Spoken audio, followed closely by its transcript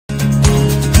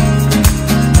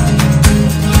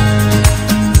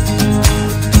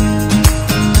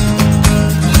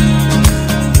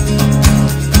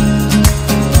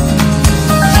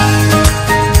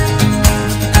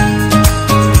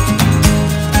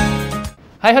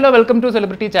Hi, hello, welcome to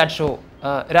Celebrity Chat Show.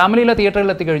 Ramaleela theatre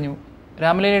എത്തി കഴിഞ്ഞു.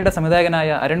 രാമലീലയുടെ സംവിധായകനായ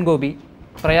അരുൺ ഗോപി,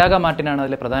 പ്രയാഗ മാർട്ടിനാണ്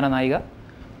അതിലെ പ്രധാന നായിക.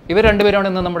 ഇവർ രണ്ടുപേരാണ്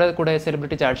ഇന്ന് നമ്മുടെ കൂടെ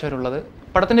സെലിബ്രിറ്റി ചാറ്റ് ഷോയിലുള്ളത്.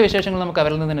 പടത്തിൻ്റെ വിശേഷങ്ങൾ നമുക്ക്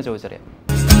അവരിൽ നിന്ന് തന്നെ ചോദിച്ചറിയാം.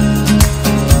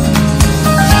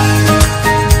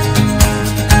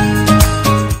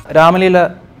 രാമലീല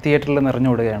തിയേറ്ററിൽ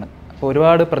നിറഞ്ഞുകൂടുകയാണ്. അപ്പോൾ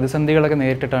ഒരുപാട് പ്രതിസന്ധികളൊക്കെ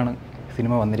നേരിട്ടിട്ടാണ്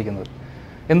സിനിമ വന്നിരിക്കുന്നത്.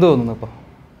 എന്ത് തോന്നുന്നു ഇപ്പോൾ?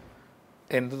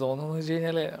 എന്ത് തോന്നുന്നു വെച്ച്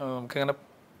കഴിഞ്ഞാൽ നമുക്കങ്ങനെ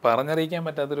പറഞ്ഞറിയിക്കാൻ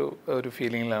പറ്റാത്തൊരു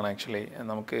ഫീലിങ്ങിലാണ് ആക്ച്വലി.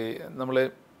 നമ്മൾ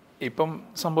ഇപ്പം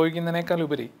സംഭവിക്കുന്നതിനേക്കാൾ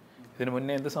ഉപരി ഇതിന്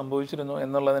മുന്നേ എന്ത് സംഭവിച്ചിരുന്നു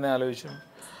എന്നുള്ളതിനെ ആലോചിച്ചും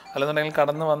അല്ലെന്നുണ്ടെങ്കിൽ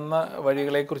കടന്നു വന്ന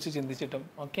വഴികളെക്കുറിച്ച് ചിന്തിച്ചിട്ടും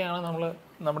ഒക്കെയാണ്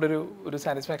നമ്മുടെ ഒരു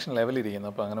സാറ്റിസ്ഫാക്ഷൻ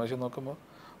ലെവലിരിക്കുന്നത്. അപ്പോൾ അങ്ങനെ വെച്ച് നോക്കുമ്പോൾ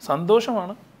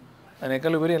സന്തോഷമാണ്.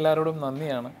 അതിനേക്കാൾ ഉപരി എല്ലാവരോടും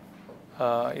നന്ദിയാണ്.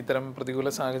 ഇത്തരം പ്രതികൂല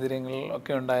സാഹചര്യങ്ങൾ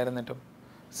ഒക്കെ ഉണ്ടായിരുന്നിട്ടും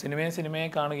സിനിമയെ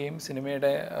കാണുകയും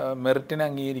സിനിമയുടെ മെറിറ്റിനെ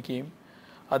അംഗീകരിക്കുകയും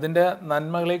അതിൻ്റെ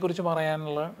നന്മകളെക്കുറിച്ച്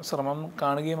പറയാനുള്ള ശ്രമം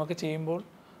കാണുകയും ഒക്കെ ചെയ്യുമ്പോൾ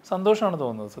സന്തോഷമാണ്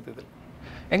തോന്നുന്നത് സത്യത്തിൽ.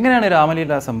 എങ്ങനെയാണ്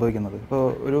രാമലീല സംഭവിക്കുന്നത്? ഇപ്പോൾ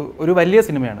ഒരു വലിയ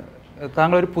സിനിമയാണ്,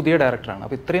 താങ്കളൊരു പുതിയ ഡയറക്ടറാണ്.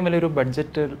 അപ്പോൾ ഇത്രയും വലിയൊരു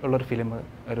ബഡ്ജറ്റ് ഉള്ളൊരു ഫിലിം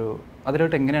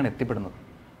അതിലോട്ട് എങ്ങനെയാണ് എത്തിപ്പെടുന്നത്?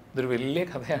 ഇതൊരു വലിയ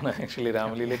കഥയാണ് ആക്ച്വലി.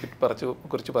 രാമലീലയെ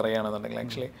കുറിച്ച് പറയുകയാണെന്നുണ്ടെങ്കിൽ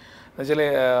ആക്ച്വലി എന്ന് വെച്ചാൽ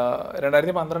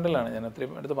 2012 ഞാൻ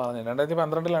അത്രയും അടുത്ത് പറഞ്ഞത്.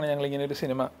 2012 ഞങ്ങൾ ഇങ്ങനെയൊരു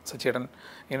സിനിമ, സച്ചേട്ടൻ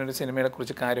ഇങ്ങനെയൊരു സിനിമയെ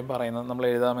കുറിച്ച് കാര്യം പറയുന്നത്, നമ്മൾ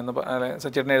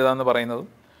സച്ചേട്ടൻ എഴുതാമെന്ന് പറയുന്നതും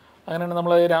അങ്ങനെയാണ്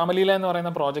നമ്മൾ രാമലീല എന്ന് പറയുന്ന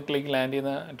പ്രോജക്റ്റിലേക്ക് ലാൻഡ്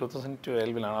ചെയ്യുന്ന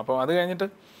 2012 അപ്പോൾ അത് കഴിഞ്ഞിട്ട്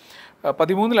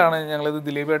 2013 ഞങ്ങളിത്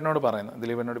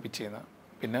ദിലീപേട്ടനോട് പിച്ച് ചെയ്യുന്നത്.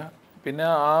 പിന്നെ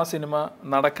ആ സിനിമ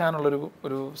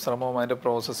നടക്കാനുള്ളൊരു ശ്രമവും അതിൻ്റെ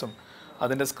പ്രോസസ്സും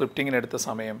അതിൻ്റെ സ്ക്രിപ്റ്റിങ്ങിനെടുത്ത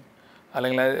സമയം,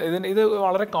 അല്ലെങ്കിൽ ഇത്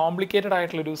വളരെ കോംപ്ലിക്കേറ്റഡ്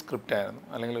ആയിട്ടുള്ളൊരു സ്ക്രിപ്റ്റായിരുന്നു,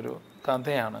 അല്ലെങ്കിൽ ഒരു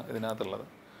കഥയാണ് ഇതിനകത്തുള്ളത്.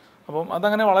 അപ്പം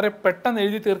അതങ്ങനെ വളരെ പെട്ടെന്ന്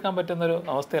എഴുതി തീർക്കാൻ പറ്റുന്നൊരു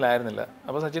അവസ്ഥയിലായിരുന്നില്ല.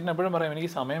 അപ്പോൾ സച്ചിൻ എപ്പോഴും പറയും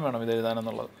എനിക്ക് സമയം വേണം ഇത്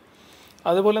എഴുതാനെന്നുള്ളത്.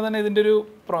 അതുപോലെ തന്നെ ഇതിൻ്റെ ഒരു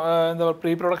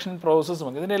പ്രീ പ്രൊഡക്ഷൻ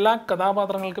പ്രോസസ്സും ഇതിൻ്റെ എല്ലാ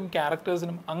കഥാപാത്രങ്ങൾക്കും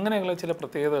ക്യാരക്ടേഴ്സിനും അങ്ങനെയുള്ള ചില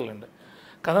പ്രത്യേകതകളുണ്ട്.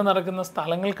 കഥ നടക്കുന്ന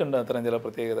സ്ഥലങ്ങൾക്കുണ്ട് അത്തരം ചില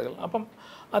പ്രത്യേകതകൾ. അപ്പം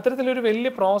അത്തരത്തിലൊരു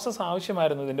വലിയ പ്രോസസ്സ്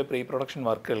ആവശ്യമായിരുന്നു ഇതിൻ്റെ പ്രീ പ്രൊഡക്ഷൻ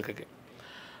വർക്കുകൾക്കൊക്കെ.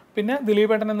 പിന്നെ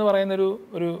ദിലീപേട്ടൻ എന്ന് പറയുന്നൊരു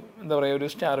ഒരു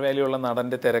സ്റ്റാർ വാല്യൂ ഉള്ള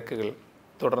നടൻ്റെ തിരക്കുകൾ,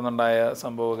 തുടർന്നുണ്ടായ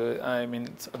സംഭവങ്ങൾ,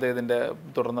 അദ്ദേഹത്തിൻ്റെ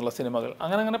തുടർന്നുള്ള സിനിമകൾ,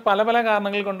 അങ്ങനെ പല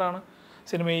കാരണങ്ങൾ കൊണ്ടാണ്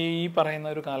സിനിമ ഈ പറയുന്ന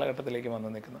ഒരു കാലഘട്ടത്തിലേക്ക് വന്ന്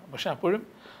നിൽക്കുന്നത്. പക്ഷെ അപ്പോഴും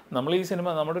നമ്മൾ ഈ സിനിമ,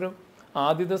 നമ്മുടെ ഒരു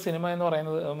ആദ്യത്തെ സിനിമ എന്ന്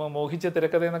പറയുന്നത്, മോഹിച്ച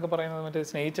തിരക്കഥ എന്നൊക്കെ പറയുന്നത്, മറ്റേ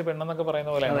സ്നേഹിച്ച പെണ്ണെന്നൊക്കെ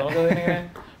പറയുന്ന പോലെയാണ്. നമുക്കതിനെ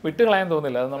വിട്ടുകളയാൻ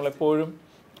തോന്നില്ല. അത് നമ്മളെപ്പോഴും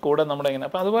കൂടെ നമ്മുടെ ഇങ്ങനെ.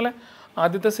 അപ്പോൾ അതുപോലെ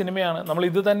ആദ്യത്തെ സിനിമയാണ്,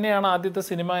 ഇത് തന്നെയാണ് ആദ്യത്തെ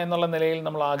സിനിമ എന്നുള്ള നിലയിൽ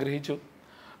നമ്മൾ ആഗ്രഹിച്ചു.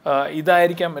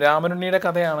 ഇതായിരിക്കാം രാമനുണ്ണിയുടെ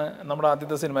കഥയാണ് നമ്മുടെ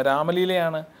ആദ്യത്തെ സിനിമ,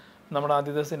 രാമലീലയാണ് നമ്മുടെ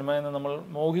ആദ്യത്തെ സിനിമ എന്ന് നമ്മൾ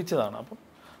മോഹിച്ചതാണ്. അപ്പം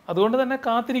അതുകൊണ്ട് തന്നെ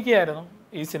കാത്തിരിക്കുകയായിരുന്നു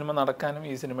ഈ സിനിമ നടക്കാനും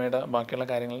ഈ സിനിമയുടെ ബാക്കിയുള്ള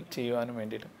കാര്യങ്ങൾ ചെയ്യുവാനും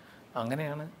വേണ്ടിയിട്ട്.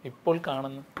 അങ്ങനെയാണ് ഇപ്പോൾ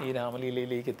കാണുന്ന ഈ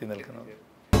രാമലീലയിലേക്ക് എത്തി നിൽക്കുന്നത്.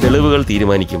 തെളിവുകൾ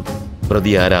തീരുമാനിക്കും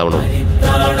പ്രതി ആരാവണം.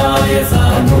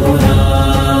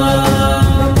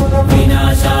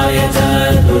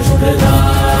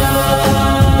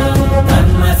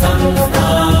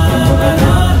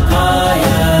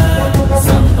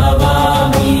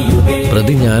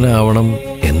 പ്രതി ഞാനാവണം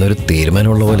എന്നൊരു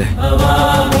തീരുമാനമുള്ള പോലെ.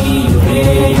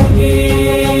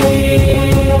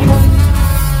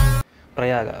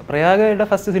 പ്രയാഗയുടെ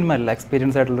ഫസ്റ്റ് സിനിമ അല്ല,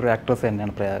 എക്സ്പീരിയൻസ് ആയിട്ടുള്ളൊരു ആക്ട്രസ്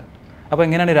തന്നെയാണ് പ്രയാഗ. അപ്പോൾ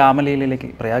എങ്ങനെയാണ് രാമലീലയിലേക്ക്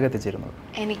പ്രയാഗ എത്തിച്ചേരുന്നത്?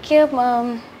 എനിക്ക് ഇപ്പം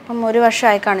 1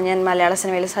 വർഷമായി കാണും ഞാൻ മലയാള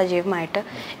സിനിമയിൽ സജീവമായിട്ട്.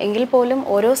 എങ്കിൽ പോലും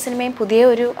ഓരോ സിനിമയും പുതിയ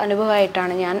ഒരു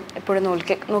അനുഭവമായിട്ടാണ് ഞാൻ എപ്പോഴും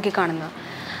നോക്കിക്കാണുന്നത്.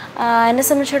 എന്നെ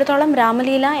സംബന്ധിച്ചിടത്തോളം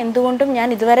രാമലീല എന്തുകൊണ്ടും ഞാൻ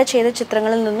ഇതുവരെ ചെയ്ത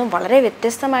ചിത്രങ്ങളിൽ നിന്നും വളരെ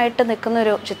വ്യത്യസ്തമായിട്ട്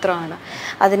നിൽക്കുന്നൊരു ചിത്രമാണ്.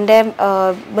 അതിൻ്റെ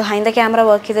ബിഹൈൻഡ് ദ ക്യാമറ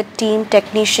വർക്ക് ചെയ്ത ടീം,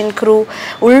 ടെക്നീഷ്യൻ, ക്രൂ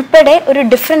ഉൾപ്പെടെ ഒരു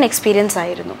ഡിഫറെൻറ്റ് എക്സ്പീരിയൻസ്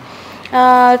ആയിരുന്നു.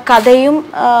 കഥയും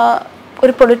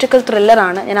ഒരു പൊളിറ്റിക്കൽ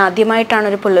ത്രില്ലറാണ്. ഞാൻ ആദ്യമായിട്ടാണ്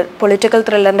ഒരു പൊളിറ്റിക്കൽ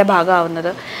ത്രില്ലറിൻ്റെ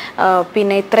ഭാഗമാവുന്നത്.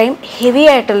 പിന്നെ ഇത്രയും ഹെവി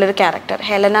ആയിട്ടുള്ളൊരു ക്യാരക്ടർ,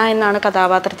 ഹെലന എന്നാണ്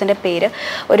കഥാപാത്രത്തിൻ്റെ പേര്.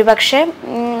 ഒരു പക്ഷേ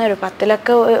ഒരു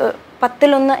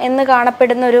 10-1 എന്ന്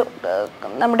കാണപ്പെടുന്ന ഒരു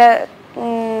നമ്മുടെ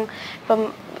ഇപ്പം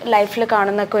ലൈഫിൽ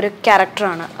കാണുന്നൊക്കെ ഒരു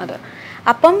ക്യാരക്ടറാണ് അത്.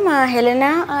 അപ്പം ഹെലന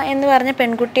എന്ന് പറഞ്ഞ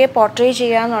പെൺകുട്ടിയെ പോർട്രേ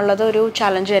ചെയ്യുക എന്നുള്ളത് ഒരു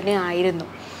ചലഞ്ച് തന്നെ ആയിരുന്നു.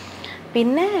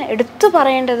 പിന്നെ എടുത്തു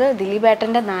പറയേണ്ടത്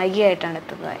ദിലീപേട്ടൻ്റെ നായികയായിട്ടാണ്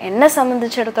എത്തുന്നത്. എന്നെ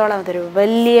സംബന്ധിച്ചിടത്തോളം അതൊരു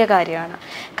വലിയ കാര്യമാണ്.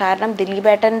 കാരണം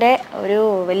ദിലീപേട്ടൻ്റെ ഒരു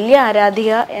വലിയ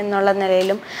ആരാധിക എന്നുള്ള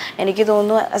നിലയിലും എനിക്ക്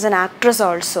തോന്നുന്നു ആസ് എൻ ആക്ട്രസ്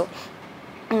ഓൾസോ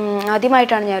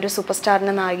ആദ്യമായിട്ടാണ് ഞാൻ ഒരു സൂപ്പർ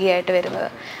സ്റ്റാറിൻ്റെ നായികയായിട്ട് വരുന്നത്.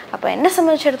 അപ്പോൾ എന്നെ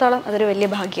സംബന്ധിച്ചിടത്തോളം അതൊരു വലിയ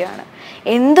ഭാഗ്യമാണ്.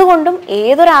 എന്തുകൊണ്ടും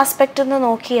ഏതൊരു ആസ്പെക്റ്റിൽ നിന്ന്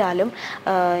നോക്കിയാലും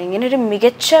ഇങ്ങനൊരു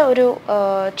മികച്ച ഒരു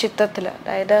ചിത്രത്തിൽ,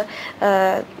 അതായത്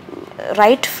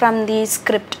right from the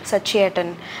script സച്ചിയേട്ടൻ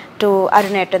to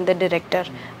അരുണേട്ടൻ the director,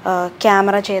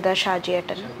 camera ചെയ്ത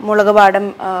ഷാജിയേട്ടൻ, മുളകുപാടം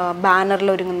ബാനറിൽ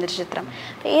ഒരുങ്ങുന്നൊരു ചിത്രം,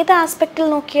 ഏത് ആസ്പെക്റ്റിൽ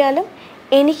നോക്കിയാലും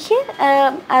എനിക്ക്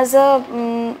as A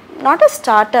not A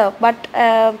starter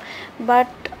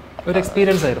but ഒരു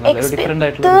എക്സ്പീരിയൻസ്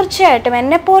ആയിരുന്നു. തീർച്ചയായിട്ടും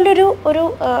എന്നെപ്പോലൊരു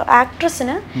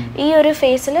ആക്ട്രസിന് ഈ ഒരു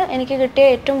ഫേസിൽ എനിക്ക് കിട്ടിയ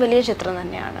ഏറ്റവും വലിയ ചിത്രം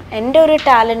തന്നെയാണ്. എൻ്റെ ഒരു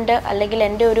ടാലൻറ്റ് അല്ലെങ്കിൽ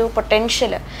എൻ്റെ ഒരു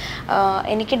പൊട്ടൻഷ്യൽ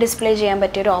എനിക്ക് ഡിസ്പ്ലേ ചെയ്യാൻ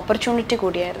പറ്റിയ ഒരു ഓപ്പർച്യൂണിറ്റി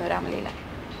കൂടിയായിരുന്നു രാമലീല.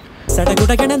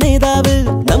 സടകുടകണ നേതാവ്,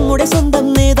 നമ്മുടെ സ്വന്തം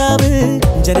നേതാവ്,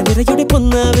 ജനനിരയുടെ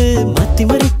പൊന്നാവ്,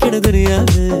 മാറ്റിമറിക്കണ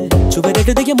ദുനിയാവ്,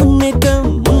 ചുവരെഴുതിയ മുന്നേറ്റം,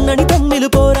 മുന്നണി തമ്മിൽ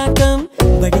പോരാട്ടം,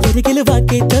 വഴിയരികില്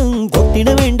വാക്കേറ്റം,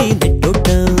 വോട്ടിനു വേണ്ടി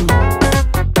നെട്ടോട്ടം.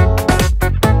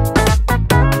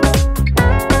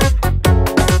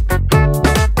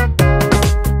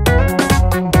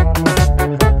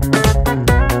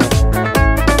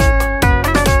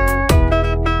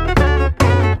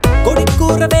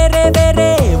 കൊടിക്കൂറ വേറെ വേറെ,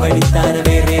 വഴിത്താര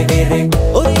വേറെ വേറെ,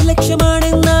 ഒരേ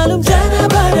ലക്ഷ്യമാണെന്നാലും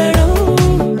ജനഭരണം,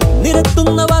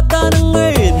 നിരത്തുന്ന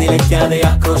വാഗ്ദാനങ്ങൾ, നിലയ്ക്കാതെ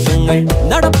ആക്രോശങ്ങൾ,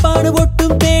 നടപ്പാട്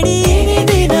ഒട്ടും തേടി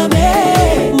ദിനമേ,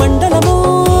 മണ്ഡലമോ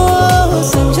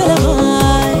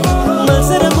സഞ്ചലമായി,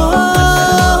 മത്സരമോ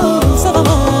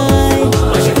ഉത്സവമായി,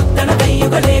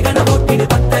 കയ്യുകളേകണ വോട്ടിന്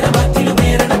പത്തര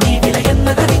മാറ്റിലുമേറണ നീതില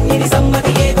എന്നതറിഞ്ഞിനി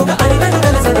സമ്മതിയേകുക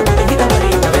അറിവനുതലസത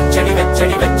വെച്ചടി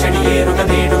വെച്ചടി വെച്ചടിയേറുക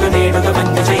നേടുക നേടുക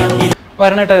വഞ്ചയം.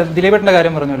 വരണേട്ട ദിലീപേട്ടൻ്റെ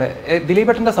കാര്യം പറഞ്ഞല്ലേ,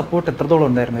 ദിലീപേട്ടൻ്റെ സപ്പോർട്ട് എത്രത്തോളം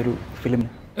ഉണ്ടായിരുന്നു ഒരു ഫിലിമിന്?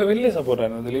 വലിയ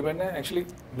സപ്പോർട്ടായിരുന്നു ദിലീപേട്ടനെ. ആക്ച്വലി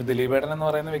ദിലീപേട്ടൻ എന്ന്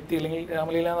പറയുന്ന വ്യക്തി ഇല്ലെങ്കിൽ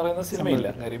രാമലീല എന്ന് പറയുന്ന സിനിമയില്ല.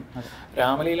 കാര്യം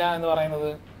രാമലീല എന്ന് പറയുന്നത്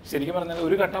ശരിക്കും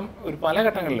പറഞ്ഞാൽ പല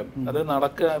ഘട്ടങ്ങളിലും അത്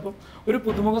നടക്കുക. ഇപ്പം ഒരു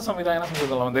പുതുമുഖ സംവിധായകനെ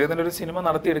സംബന്ധിച്ചിടത്തോളം അദ്ദേഹത്തിൻ്റെ ഒരു സിനിമ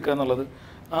നടത്തിയെടുക്കുക എന്നുള്ളത്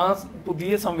ആ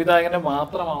പുതിയ സംവിധായകൻ്റെ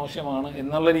മാത്രം ആവശ്യമാണ്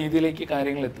എന്നുള്ള രീതിയിലേക്ക്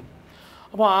കാര്യങ്ങൾ എത്തും.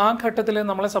 അപ്പോൾ ആ ഘട്ടത്തിൽ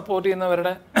നമ്മളെ സപ്പോർട്ട്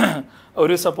ചെയ്യുന്നവരുടെ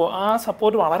ആ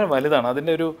സപ്പോർട്ട് വളരെ വലുതാണ്.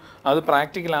 അതിൻ്റെ അത്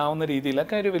പ്രാക്ടിക്കൽ ആവുന്ന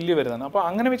രീതിയിലൊക്കെ ഒരു വലിയ വലുതാണ്. അപ്പോൾ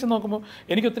അങ്ങനെ വെച്ച് നോക്കുമ്പോൾ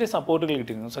എനിക്ക് ഒത്തിരി സപ്പോർട്ടുകൾ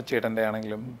കിട്ടിയിരുന്നു. സച്ചേട്ടൻ്റെ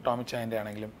ആണെങ്കിലും ടോമിച്ചായൻ്റെ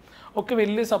ആണെങ്കിലും ഒക്കെ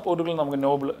വലിയ സപ്പോർട്ടുകൾ നമുക്ക്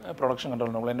നോബിൾ പ്രൊഡക്ഷൻ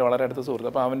കൺട്രോൾ നോബിൾ എൻ്റെ വളരെ അടുത്ത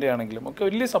സുഹൃത്ത്, അപ്പോൾ അവൻ്റെ ആണെങ്കിലും ഒക്കെ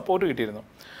വലിയ സപ്പോർട്ട് കിട്ടിയിരുന്നു.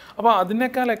 അപ്പോൾ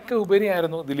അതിനേക്കാളൊക്കെ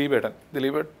ഉപരിയായിരുന്നു ദിലീപേട്ടൻ.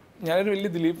 ഞാനൊരു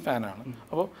വലിയ ദിലീപ് ഫാനാണ്.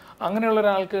 അപ്പോൾ അങ്ങനെയുള്ള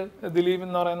ഒരാൾക്ക് ദിലീപ്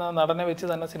എന്ന് പറയുന്ന നടനെ വെച്ച്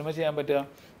തന്നെ സിനിമ ചെയ്യാൻ പറ്റുക.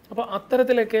 അപ്പോൾ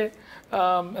അത്തരത്തിലൊക്കെ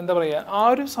എന്താ പറയുക, ആ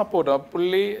ഒരു സപ്പോർട്ട്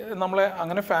പുള്ളി നമ്മളെ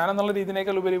അങ്ങനെ ഫാൻ എന്നുള്ള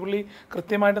രീതിയിനേക്കാൾ ഉപരി പുള്ളി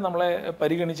കൃത്യമായിട്ട് നമ്മളെ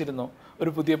പരിഗണിച്ചിരുന്നു. ഒരു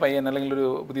പുതിയ പയ്യൻ അല്ലെങ്കിൽ ഒരു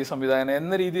പുതിയ സംവിധായകൻ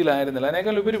എന്ന രീതിയിലായിരുന്നില്ല,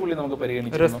 അതിനേക്കാൾ ഉപരി പുള്ളി നമുക്ക്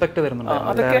പരിഗണിച്ചിരുന്നു.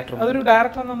 അതൊക്കെ അതൊരു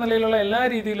ഡയറക്ടർ എന്ന നിലയിലുള്ള എല്ലാ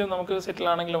രീതിയിലും നമുക്ക്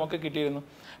സെറ്റിലാണെങ്കിലും ഒക്കെ കിട്ടിയിരുന്നു.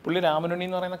 പുള്ളി രാമനുണ്ണി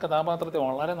എന്ന് പറയുന്ന കഥാപാത്രത്തെ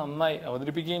വളരെ നന്നായി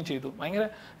അവതരിപ്പിക്കുകയും ചെയ്തു. ഭയങ്കര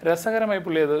രസകരമായി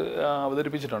പുള്ളി അത്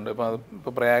അവതരിപ്പിച്ചിട്ടുണ്ട്.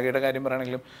 ഇപ്പോൾ പ്രയാഗയുടെ കാര്യം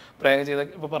പറയുകയാണെങ്കിലും പ്രയാഗ ചെയ്ത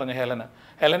ഇപ്പോൾ പറഞ്ഞ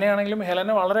ഹെലനയാണെങ്കിലും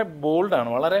ഹെലന വളരെ ബോൾഡാണ്,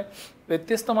 വളരെ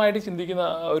വ്യത്യസ്തമായിട്ട് ചിന്തിക്കുന്ന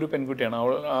ഒരു പെൺകുട്ടിയാണ്.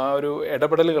 ആ ഒരു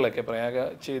ഇടപെടലുകളൊക്കെ പ്രയാഗ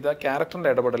ചെയ്ത ക്യാരക്ടറിൻ്റെ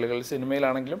ഇടപെടലുകൾ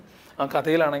സിനിമയിലാണെങ്കിലും ആ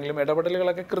കഥയിലാണെങ്കിലും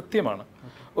ഇടപെടലുകളൊക്കെ കൃത്യമാണ്.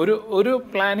 ഒരു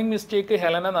പ്ലാനിങ് മിസ്റ്റേക്ക്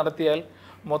ഹെലന നടത്തിയാൽ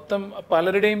മൊത്തം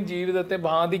പലരുടെയും ജീവിതത്തെ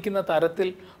ബാധിക്കുന്ന തരത്തിൽ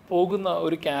പോകുന്ന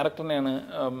ഒരു ക്യാരക്ടറിനെയാണ്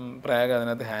പ്രയാഗ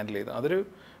അതിനകത്ത് ഹാൻഡിൽ ചെയ്തത്. അതൊരു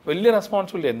വലിയ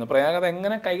റെസ്പോൺസിബിലിറ്റി ആയിരുന്നു. പ്രയാഗ അത്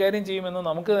എങ്ങനെ കൈകാര്യം ചെയ്യുമെന്ന്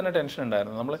നമുക്ക് തന്നെ ടെൻഷൻ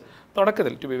ഉണ്ടായിരുന്നു. നമ്മൾ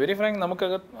തുടക്കത്തിൽ ടു ബി വെരി ഫ്രാങ്ക് നമുക്ക്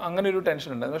അങ്ങനെ ഒരു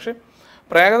ടെൻഷൻ ഉണ്ടായിരുന്നു. പക്ഷേ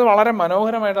പ്രയാഗ അത് വളരെ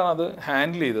മനോഹരമായിട്ടാണ് അത്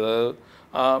ഹാൻഡിൽ ചെയ്തത്.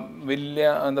 വലിയ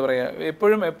എന്താ പറയുക,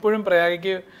 എപ്പോഴും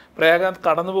പ്രയാഗ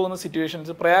കടന്നു പോകുന്ന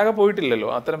സിറ്റുവേഷൻസ് പ്രയാഗ പോയിട്ടില്ലല്ലോ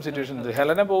അത്തരം സിറ്റുവേഷൻസ്.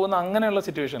 ഹെലന പോകുന്ന അങ്ങനെയുള്ള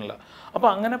സിറ്റുവേഷനില്ല. അപ്പോൾ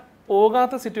അങ്ങനെ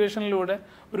പോകാത്ത സിറ്റുവേഷനിലൂടെ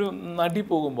ഒരു നടി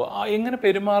പോകുമ്പോൾ എങ്ങനെ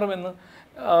പെരുമാറുമെന്ന്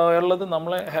ഉള്ളത്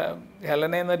നമ്മളെ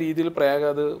ഹെലന എന്ന രീതിയിൽ പ്രയാഗ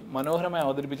അത് മനോഹരമായി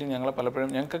അവതരിപ്പിച്ച് ഞങ്ങളെ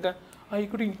പലപ്പോഴും ഞങ്ങൾക്കൊക്കെ ഈ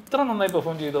കുട്ടി ഇത്ര നന്നായി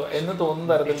പെർഫോം ചെയ്തോ എന്ന്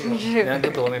തോന്നുന്ന തരത്തിൽ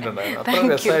ഞങ്ങൾക്ക് തോന്നിയിട്ടുണ്ടായിരുന്നു. അത്ര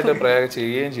രസമായിട്ട് പ്രയാഗ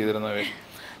ചെയ്യുകയും ചെയ്തിരുന്നു.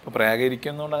 ഇപ്പോൾ പ്രയാഗ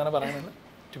ഇരിക്കുന്നതുകൊണ്ട് അങ്ങനെ പറയുന്നില്ല.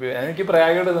 എനിക്ക്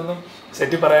പ്രയാഗയുടെ ഇതൊന്നും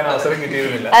സെറ്റിൽ പറയാൻ അവസരം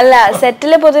കിട്ടിയിരുന്നില്ല. അല്ല,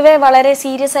 സെറ്റിൽ പൊതുവെ വളരെ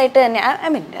സീരിയസ് ആയിട്ട് തന്നെ, ഐ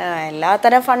മീൻ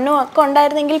എല്ലാത്തരം ഫണ്ണും ഒക്കെ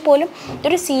ഉണ്ടായിരുന്നെങ്കിൽ പോലും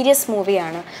ഇതൊരു സീരിയസ്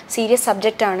മൂവിയാണ്, സീരിയസ്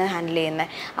സബ്ജക്റ്റാണ് ഹാൻഡിൽ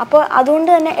ചെയ്യുന്നത്. അപ്പോൾ അതുകൊണ്ട്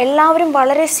തന്നെ എല്ലാവരും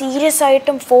വളരെ സീരിയസ്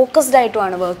ആയിട്ടും ഫോക്കസ്ഡ്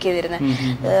ആയിട്ടുമാണ് വർക്ക് ചെയ്തിരുന്നത്.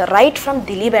 റൈറ്റ് ഫ്രം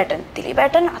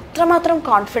ദിലീപേട്ടൻ അത്രമാത്രം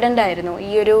കോൺഫിഡൻ്റ് ആയിരുന്നു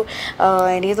ഈ ഒരു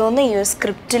എനിക്ക് തോന്നുന്നു ഈ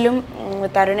സ്ക്രിപ്റ്റിലും.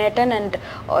 തരുണേട്ടൻ and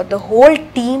the whole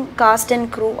team cast and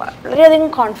crew വളരെയധികം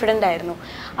കോൺഫിഡൻ്റ് ആയിരുന്നു.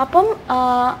 അപ്പം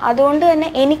അതുകൊണ്ട് തന്നെ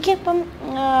എനിക്കിപ്പം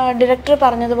ഡയറക്ടർ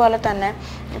പറഞ്ഞതുപോലെ തന്നെ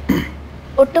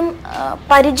ഒട്ടും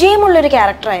പരിചയമുള്ളൊരു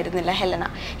ക്യാരക്ടറായിരുന്നില്ല ഹെലന.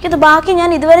 ഇത് ബാക്കി ഞാൻ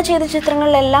ഇതുവരെ ചെയ്ത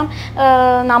ചിത്രങ്ങളിലെല്ലാം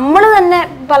നമ്മൾ തന്നെ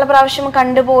പല പ്രാവശ്യം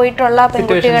കണ്ടുപോയിട്ടുള്ള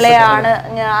പെൺകുട്ടികളെയാണ്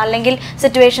അല്ലെങ്കിൽ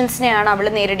സിറ്റുവേഷൻസിനെയാണ് അവൾ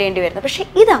നേരിടേണ്ടി വരുന്നത്. പക്ഷെ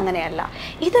ഇതങ്ങനെയല്ല.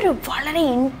 ഇതൊരു വളരെ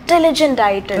ഇൻ്റലിജൻ്റ്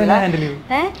ആയിട്ടുള്ള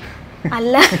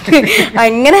അല്ല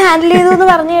എങ്ങനെ ഹാൻഡിൽ ചെയ്തു എന്ന്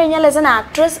പറഞ്ഞു കഴിഞ്ഞാൽ as an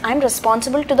actress I M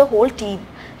responsible to the whole team.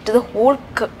 To the whole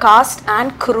cast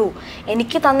and crew.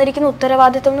 എനിക്ക് തന്നിരിക്കുന്ന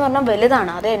ഉത്തരവാദിത്വം എന്ന് പറഞ്ഞാൽ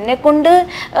വലുതാണ്. അത് എന്നെക്കൊണ്ട്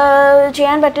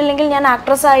ചെയ്യാൻ പറ്റില്ലെങ്കിൽ ഞാൻ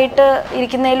ആക്ട്രസ് ആയിട്ട്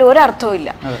ഇരിക്കുന്നതിൽ ഒരർത്ഥവും ഇല്ല.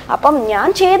 അപ്പം ഞാൻ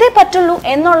ചെയ്തേ പറ്റുള്ളൂ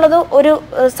എന്നുള്ളത് ഒരു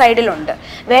സൈഡിലുണ്ട്.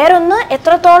 വേറൊന്ന്,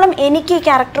 എത്രത്തോളം എനിക്ക് ഈ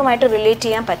ക്യാരക്ടറുമായിട്ട് റിലേറ്റ്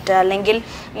ചെയ്യാൻ പറ്റുക, അല്ലെങ്കിൽ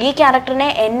ഈ ക്യാരക്ടറിനെ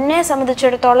എന്നെ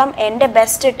സംബന്ധിച്ചിടത്തോളം എൻ്റെ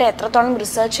ബെസ്റ്റ് ഇട്ട് എത്രത്തോളം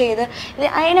റിസർച്ച് ചെയ്ത്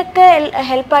അതിനൊക്കെ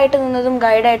ഹെൽപ്പായിട്ട് നിന്നതും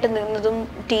ഗൈഡായിട്ട് നിന്നതും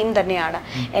ടീം തന്നെയാണ്.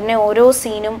 എന്നെ ഓരോ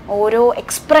സീനും ഓരോ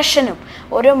എക്സ്പ്രഷനും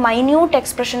ഓരോ മൈന്യൂട്ട്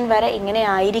എക്സ്പ്രഷൻ വരെ ഇങ്ങനെ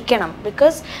ആയിരിക്കണം.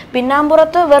 ബിക്കോസ്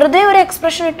പിന്നാമ്പുറത്ത് വെറുതെ ഒരു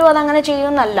എക്സ്പ്രഷൻ ഇട്ടു അതങ്ങനെ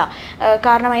ചെയ്യുമെന്നല്ല.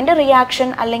 കാരണം അതിൻ്റെ റിയാക്ഷൻ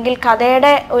അല്ലെങ്കിൽ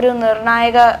കഥയുടെ ഒരു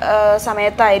നിർണായക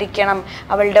സമയത്തായിരിക്കണം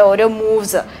അവളുടെ ഓരോ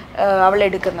മൂവ്സ്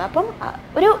അവളെടുക്കുന്നത്. അപ്പം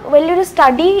ഒരു വലിയൊരു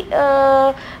സ്റ്റഡി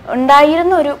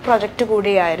ഉണ്ടായിരുന്ന ഒരു പ്രൊജക്റ്റ്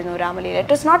കൂടിയായിരുന്നു Ramaleela.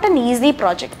 It was not N easy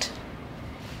project.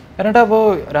 അരുണേട്ടാ, അപ്പോൾ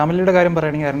രാമലീലയുടെ കാര്യം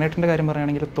പറയുകയാണെങ്കിൽ, അരുണേട്ടൻ്റെ കാര്യം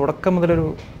പറയുകയാണെങ്കിൽ തുടക്കം മുതലൊരു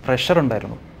പ്രഷർ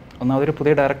ഉണ്ടായിരുന്നു. ഒന്നാമതൊരു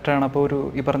പുതിയ ഡയറക്ടറാണ്. അപ്പോൾ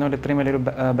ഈ പറഞ്ഞ പോലെ ഇത്രയും വലിയൊരു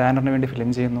ബാനറിന് വേണ്ടി ഫിലിം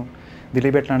ചെയ്യുന്നു,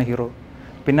 ദിലീപേട്ടനാണ് ഹീറോ,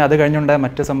 പിന്നെ അത് കഴിഞ്ഞുണ്ടായ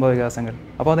മറ്റ് സംഭവ വികാസങ്ങൾ.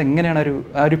 അപ്പോൾ അതെങ്ങനെയാണ്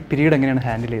ആ ഒരു പീരീഡ് എങ്ങനെയാണ്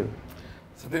ഹാൻഡിൽ ചെയ്തത്?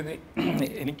 സത്യത്തിൽ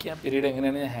എനിക്ക് ആ പീരീഡ്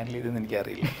എങ്ങനെയാണ് ഞാൻ ഹാൻഡിൽ ചെയ്തതെന്ന്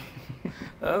എനിക്കറിയില്ല.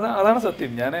 അതാണ്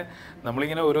സത്യം.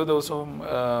 നമ്മളിങ്ങനെ ഓരോ ദിവസവും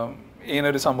ഇങ്ങനെ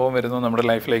ഒരു സംഭവം വരുന്നു, നമ്മുടെ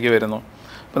ലൈഫിലേക്ക് വരുന്നു,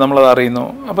 അപ്പോൾ നമ്മളത് അറിയുന്നു.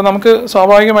 അപ്പോൾ നമുക്ക്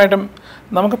സ്വാഭാവികമായിട്ടും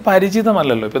നമുക്ക്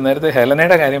പരിചിതമല്ലല്ലോ. ഇപ്പോൾ നേരത്തെ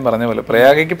ഹെലനയുടെ കാര്യം പറഞ്ഞ പോലെ,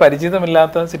 പ്രയാഗയ്ക്ക്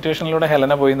പരിചിതമില്ലാത്ത സിറ്റുവേഷനിലൂടെ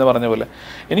ഹെലന പോയി എന്ന് പറഞ്ഞ പോലെ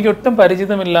എനിക്ക് ഒട്ടും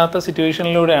പരിചിതമില്ലാത്ത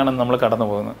സിറ്റുവേഷനിലൂടെയാണ് നമ്മൾ കടന്നു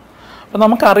പോകുന്നത്. അപ്പോൾ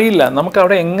നമുക്കറിയില്ല നമുക്ക്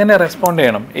അവിടെ എങ്ങനെ റെസ്പോണ്ട്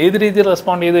ചെയ്യണം, ഏത് രീതിയിൽ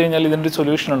റെസ്പോണ്ട് ചെയ്ത് കഴിഞ്ഞാൽ ഇതിൻ്റെ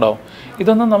സൊല്യൂഷൻ ഉണ്ടാവും,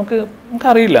 ഇതൊന്നും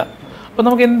നമുക്കറിയില്ല. അപ്പോൾ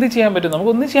നമുക്ക് എന്ത് ചെയ്യാൻ പറ്റും?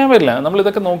 നമുക്കൊന്നും ചെയ്യാൻ പറ്റില്ല.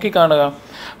 നമ്മളിതൊക്കെ നോക്കിക്കാണുക,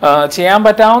 ചെയ്യാൻ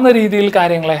പറ്റാവുന്ന രീതിയിൽ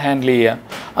കാര്യങ്ങളെ ഹാൻഡിൽ ചെയ്യുക.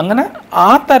 അങ്ങനെ ആ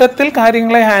തരത്തിൽ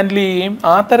കാര്യങ്ങളെ ഹാൻഡിൽ ചെയ്യുകയും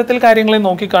ആ തരത്തിൽ കാര്യങ്ങളെ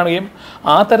നോക്കിക്കാണുകയും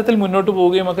ആ തരത്തിൽ മുന്നോട്ട്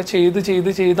പോവുകയും ഒക്കെ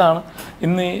ചെയ്താണ്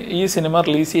ഇന്ന് ഈ സിനിമ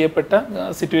റിലീസ് ചെയ്യപ്പെട്ട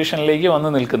സിറ്റുവേഷനിലേക്ക് വന്ന്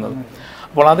നിൽക്കുന്നത്.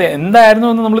 അപ്പോൾ അത് എന്തായിരുന്നു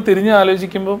എന്ന് നമ്മൾ തിരിഞ്ഞ്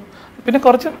ആലോചിക്കുമ്പോൾ പിന്നെ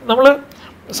കുറച്ച് നമ്മൾ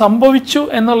സംഭവിച്ചു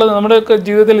എന്നുള്ളത്, നമ്മുടെ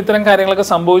ജീവിതത്തിൽ ഇത്തരം കാര്യങ്ങളൊക്കെ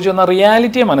സംഭവിച്ചു എന്ന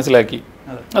റിയാലിറ്റിയെ മനസ്സിലാക്കി.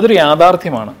 അതൊരു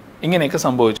യാഥാർത്ഥ്യമാണ്, ഇങ്ങനെയൊക്കെ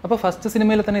സംഭവിച്ചു. അപ്പോൾ ഫസ്റ്റ്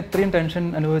സിനിമയിൽ തന്നെ ഇത്രയും ടെൻഷൻ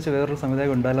അനുഭവിച്ച വേറൊരു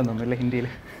സംവിധായകം ഉണ്ടായാലും തോന്നുന്നില്ല ഹിന്ദിയിൽ?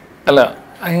 അല്ല,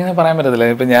 അങ്ങനെ പറയാൻ പറ്റത്തില്ല.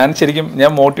 ഇപ്പം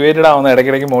ഞാൻ മോട്ടിവേറ്റഡ് ആവുന്നത്,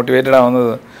 ഇടയ്ക്കിടയ്ക്ക് മോട്ടിവേറ്റഡ്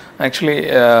ആവുന്നത് ആക്ച്വലി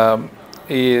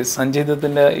ഈ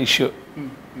സഞ്ജീതത്തിൻ്റെ ഇഷ്യൂ.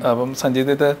 അപ്പം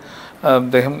സഞ്ജീതത്ത്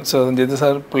സഞ്ജീത്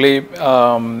സാർ പുള്ളി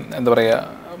എന്താ പറയുക,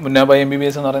 മുന്നാബായി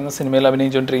MBBS എന്ന് പറയുന്ന സിനിമയിൽ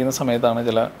അഭിനയിച്ചുകൊണ്ടിരിക്കുന്ന സമയത്താണ്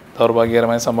ചില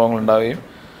ദൗർഭാഗ്യകരമായ സംഭവങ്ങൾ ഉണ്ടാവുകയും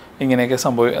ഇങ്ങനെയൊക്കെ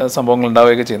സംഭവങ്ങൾ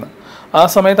ഉണ്ടാവുകയൊക്കെ ചെയ്യുന്നത്. ആ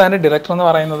സമയത്ത് അതിൻ്റെ ഡയറക്ടർ എന്ന്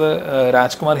പറയുന്നത്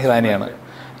രാജ്കുമാർ ഹിറാനിയാണ്.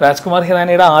 രാജ്കുമാർ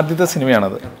ഹിറാനിയുടെ ആദ്യത്തെ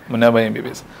സിനിമയാണത് മുന്നാബായി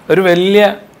MBBS. ഒരു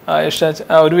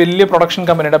വലിയ പ്രൊഡക്ഷൻ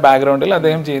കമ്പനിയുടെ ബാക്ക്ഗ്രൗണ്ടിൽ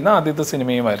അദ്ദേഹം ചെയ്യുന്ന ആദ്യത്തെ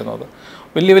സിനിമയുമായിരുന്നു അത്.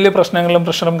 വലിയ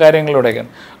പ്രശ്നങ്ങളും കാര്യങ്ങളിലൂടെയൊക്കെയാണ്.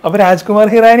 അപ്പോൾ രാജ്കുമാർ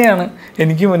ഹിറാനിയാണ്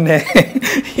എനിക്ക് മുന്നേ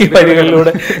ഈ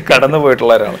വഴികളിലൂടെ കടന്നു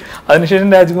പോയിട്ടുള്ള ഒരാൾ. അതിനുശേഷം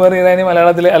രാജ്കുമാർ ഹിറാനി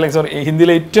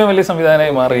ഹിന്ദിയിലെ ഏറ്റവും വലിയ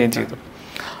സംവിധാനമായി മാറുകയും ചെയ്തു.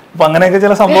 അപ്പം അങ്ങനെയൊക്കെ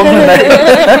ചില സംഭവങ്ങളുണ്ടായിരുന്നു.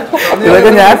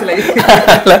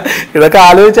 ഇതൊക്കെ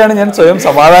ആലോചിച്ചാണ് ഞാൻ സ്വയം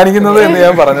സമാധാനിക്കുന്നത് എന്ന്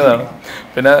ഞാൻ പറഞ്ഞതാണ്.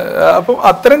 പിന്നെ അപ്പം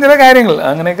അത്തരം ചില കാര്യങ്ങൾ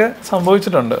അങ്ങനെയൊക്കെ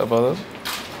സംഭവിച്ചിട്ടുണ്ട്. അപ്പോൾ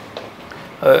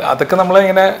അതൊക്കെ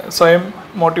നമ്മളിങ്ങനെ സ്വയം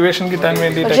മോട്ടിവേഷൻ കിട്ടാൻ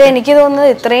വേണ്ടി. പക്ഷേ എനിക്ക് തോന്നുന്നത്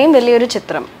ഇത്രയും വലിയൊരു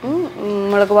ചിത്രം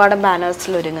മുളകുപാടം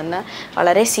ബാനേഴ്സിൽ ഒരുങ്ങുന്ന,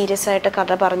 വളരെ സീരിയസ് ആയിട്ട്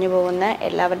കഥ പറഞ്ഞു പോകുന്ന,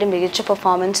 എല്ലാവരുടെയും മികച്ച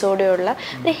പെർഫോമൻസോടെയുള്ള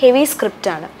ഒരു ഹെവി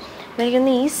സ്ക്രിപ്റ്റാണ്. എനിക്ക്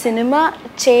തോന്നുന്നു ഈ സിനിമ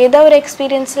ചെയ്ത ഒരു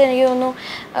എക്സ്പീരിയൻസിൽ എനിക്ക് തോന്നുന്നു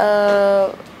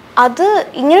അത്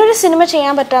ഇങ്ങനൊരു സിനിമ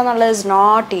ചെയ്യാൻ പറ്റുക എന്നുള്ളത് it's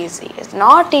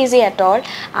not easy at all.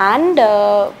 And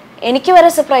എനിക്ക് വരെ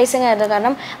സർപ്രൈസിങ് ആയിരുന്നു.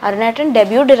 കാരണം അരുണേട്ടൻ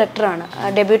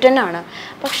ഡെബ്യൂട്ടൻ്റാണ്.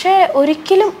 പക്ഷേ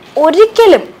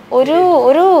ഒരിക്കലും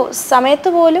ഒരു സമയത്ത്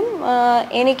പോലും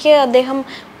എനിക്ക് അദ്ദേഹം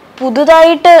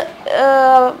പുതുതായിട്ട്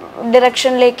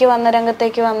ഡിറക്ഷനിലേക്ക്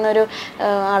രംഗത്തേക്ക് വന്നൊരു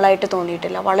ആളായിട്ട്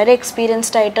തോന്നിയിട്ടില്ല. വളരെ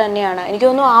എക്സ്പീരിയൻസ്ഡ് ആയിട്ട് തന്നെയാണ്. എനിക്ക്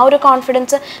തോന്നുന്നു ആ ഒരു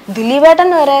കോൺഫിഡൻസ് ദിലീപേട്ടൻ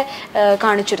വരെ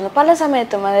കാണിച്ചിരുന്നു പല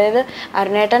സമയത്തും. അതായത്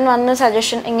അരുണേട്ടൻ വന്ന്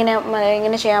സജഷൻ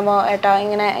ഇങ്ങനെ ചെയ്യാമോ ഏട്ടാ,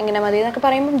 ഇങ്ങനെ മതി എന്നൊക്കെ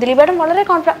പറയുമ്പോൾ ദിലീപേട്ടൻ വളരെ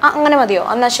അങ്ങനെ മതിയോ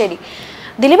എന്നാൽ ശരി.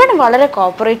 ദിലീപേട്ടൻ വളരെ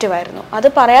കോപ്പറേറ്റീവ് ആയിരുന്നു, അത്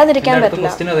പറയാതിരിക്കാൻ പറ്റില്ല.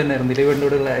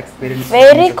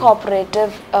 Very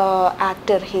cooperative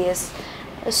actor. He is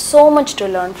so much to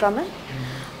learn from him.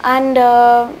 And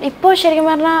ഇപ്പോൾ ശരിക്കും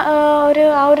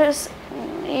പറഞ്ഞാൽ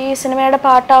ഈ സിനിമയുടെ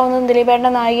പാട്ടാവുന്നതും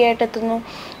ദിലീപേട്ടൻ്റെ നായികയായിട്ട് എത്തുന്നു,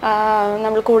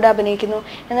 നമ്മൾ കൂടെ അഭിനയിക്കുന്നു.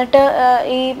 എന്നിട്ട്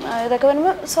ഇതൊക്കെ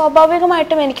വരുമ്പോൾ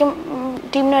സ്വാഭാവികമായിട്ടും എനിക്കും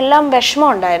ടീമിനും എല്ലാം വിഷമം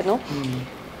ഉണ്ടായിരുന്നു.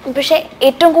 പക്ഷേ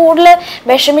ഏറ്റവും കൂടുതൽ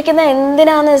വിഷമിക്കുന്ന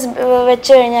എന്തിനാന്ന്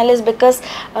വെച്ച് കഴിഞ്ഞാൽ ബിക്കോസ്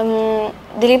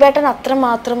ദിലീപേട്ടൻ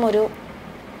അത്രമാത്രം ഒരു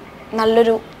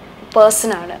നല്ലൊരു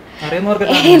പേഴ്സണാണ്.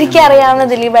 എനിക്കറിയാവുന്ന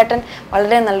ദിലീപേട്ടൻ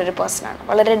വളരെ നല്ലൊരു പേഴ്സണാണ്.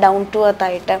 വളരെ ഡൗൺ ടു എർത്ത്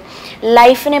ആയിട്ട്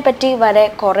ലൈഫിനെ പറ്റി വരെ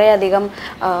കുറേ അധികം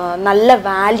നല്ല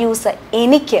വാല്യൂസ്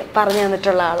എനിക്ക് പറഞ്ഞു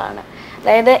തന്നിട്ടുള്ള ആളാണ്.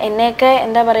 അതായത് എന്നെയൊക്കെ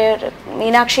എന്താ പറയുക,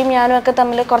 മീനാക്ഷിയും ഞാനും ഒക്കെ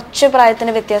തമ്മിൽ കുറച്ച്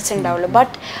പ്രായത്തിന് വ്യത്യാസം ഉണ്ടാവുള്ളൂ.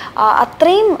 ബട്ട്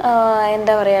അത്രയും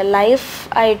എന്താ പറയുക, ലൈഫ്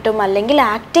ആയിട്ടും അല്ലെങ്കിൽ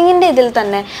ആക്ടിങ്ങിൻ്റെ ഇതിൽ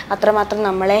തന്നെ അത്രമാത്രം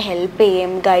നമ്മളെ ഹെൽപ്പ്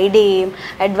ചെയ്യും, ഗൈഡ് ചെയ്യും,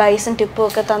 അഡ്വൈസും ടിപ്പും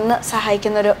ഒക്കെ തന്ന്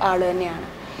സഹായിക്കുന്ന ഒരു ആൾ തന്നെയാണ്.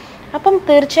 അപ്പം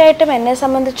തീർച്ചയായിട്ടും എന്നെ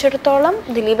സംബന്ധിച്ചിടത്തോളം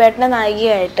ദിലീപേട്ടനെ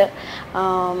നായികയായിട്ട്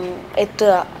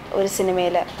എത്തുക ഒരു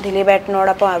സിനിമയിൽ,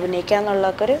 ദിലീപേട്ടനോടൊപ്പം അഭിനയിക്കുക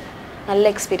എന്നുള്ളതൊക്കെ ഒരു നല്ല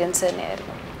എക്സ്പീരിയൻസ്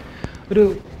തന്നെയായിരുന്നു. ഒരു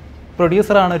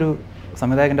പ്രൊഡ്യൂസറാണ് ഒരു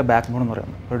സംവിധായകൻ്റെ ബാക്ക് ബോൺ എന്ന്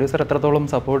പറയുന്നത്. പ്രൊഡ്യൂസർ എത്രത്തോളം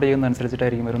സപ്പോർട്ട്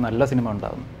ചെയ്യുന്നതനുസരിച്ചിട്ടായിരിക്കും ഒരു നല്ല സിനിമ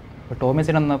ഉണ്ടാകുന്നത്. അപ്പോൾ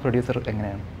ടോമിച്ചൻ എന്ന പ്രൊഡ്യൂസർ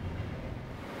എങ്ങനെയാണ്?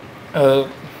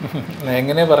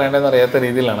 എങ്ങനെ പറയേണ്ടതെന്ന് അറിയാത്ത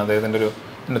രീതിയിലാണ് അദ്ദേഹത്തിൻ്റെ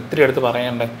ഒത്തിരി അടുത്ത്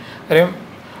പറയേണ്ടത്. കാര്യം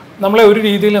നമ്മളെ ഒരു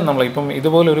രീതിയിലും നമ്മളിപ്പം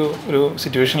ഇതുപോലൊരു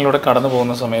സിറ്റുവേഷനിലൂടെ കടന്നു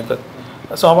പോകുന്ന സമയത്ത്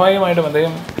സ്വാഭാവികമായിട്ടും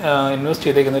അദ്ദേഹം ഇൻവെസ്റ്റ്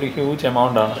ചെയ്തേക്കുന്ന ഒരു ഹ്യൂജ്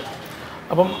എമൗണ്ടാണ്.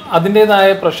 അപ്പം അതിൻ്റേതായ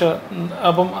പ്രഷർ,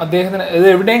 അപ്പം അദ്ദേഹത്തിന് ഇത്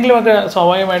എവിടെയെങ്കിലുമൊക്കെ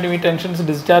സ്വാഭാവികമായിട്ടും ഈ ടെൻഷൻസ്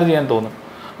ഡിസ്ചാർജ് ചെയ്യാൻ തോന്നും.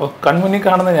 അപ്പോൾ കൺമുന്നിൽ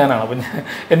കാണുന്ന ഞാനാണ്, അപ്പം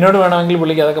എന്നോട് വേണമെങ്കിൽ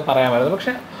പുള്ളിക്ക് അതൊക്കെ പറയാമായിരുന്നു.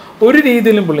 പക്ഷേ ഒരു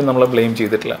രീതിയിലും പുള്ളി നമ്മളെ ബ്ലെയിം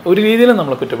ചെയ്തിട്ടില്ല, ഒരു രീതിയിലും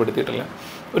നമ്മളെ കുറ്റപ്പെടുത്തിയിട്ടില്ല,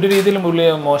 ഒരു രീതിയിലും പുള്ളി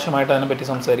മോശമായിട്ട് അതിനെപ്പറ്റി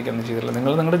സംസാരിക്കുകയൊന്നും ചെയ്തിട്ടില്ല.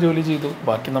 നിങ്ങൾ നിങ്ങളുടെ ജോലി ചെയ്തു,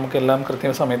 ബാക്കി നമുക്കെല്ലാം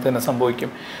കൃത്യസമയത്ത് തന്നെ സംഭവിക്കും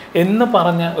എന്ന്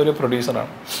പറഞ്ഞ ഒരു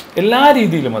പ്രൊഡ്യൂസറാണ് എല്ലാ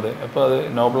രീതിയിലും. അത് ഇപ്പോൾ അത്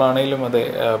നോബിളാണേലും അതെ,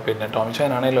 പിന്നെ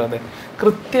ടോമിച്ചാൻ ആണേലും അതെ,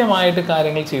 കൃത്യമായിട്ട്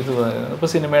കാര്യങ്ങൾ ചെയ്തു.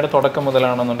 ഇപ്പോൾ സിനിമയുടെ തുടക്കം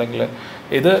മുതലാണെന്നുണ്ടെങ്കിൽ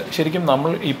ഇത് ശരിക്കും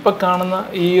നമ്മൾ ഇപ്പം കാണുന്ന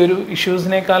ഈ ഒരു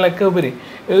ഇഷ്യൂസിനേക്കാളൊക്കെ ഉപരി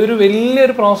ഒരു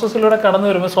വലിയൊരു പ്രോസസ്സിലൂടെ കടന്നു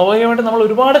വരുമ്പോൾ സ്വാഭാവികമായിട്ട് നമ്മൾ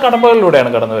ഒരുപാട് കടമ്പകളിലൂടെയാണ്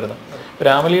കടന്നു വരുന്നത്.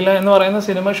 രാമലീല എന്ന് പറയുന്ന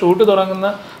സിനിമ ഷൂട്ട് തുടങ്ങുന്ന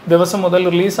ദിവസം മുതൽ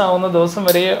റിലീസാവുന്ന ദിവസം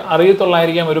വരെ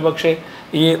അറിയത്തുള്ളായിരിക്കാം ഒരു പക്ഷേ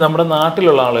ഈ നമ്മുടെ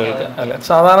നാട്ടിലുള്ള ആളുകൾക്ക്, അല്ല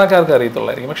സാധാരണക്കാർക്ക്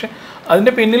അറിയത്തുള്ളായിരിക്കും. പക്ഷെ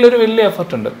അതിൻ്റെ പിന്നിലൊരു വലിയ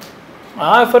എഫർട്ട് ഉണ്ട്.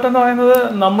 ആ എഫർട്ട് എന്ന്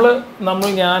പറയുന്നത്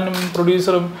ഞാനും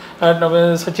പ്രൊഡ്യൂസറും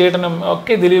സച്ചേട്ടനും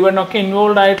ഒക്കെ ദിലീപേട്ടനും ഒക്കെ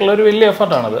ഇൻവോൾവ് ആയിട്ടുള്ള ഒരു വലിയ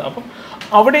എഫർട്ടാണത്. അപ്പം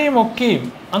അവിടെയും ഒക്കെയും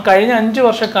ആ കഴിഞ്ഞ 5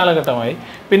 വർഷ കാലഘട്ടമായി,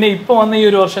 പിന്നെ ഇപ്പോൾ വന്ന ഈ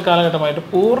 1 വർഷ കാലഘട്ടമായിട്ട്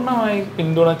പൂർണ്ണമായി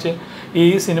പിന്തുണച്ച് ഈ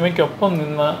സിനിമയ്ക്കൊപ്പം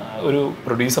നിന്ന ഒരു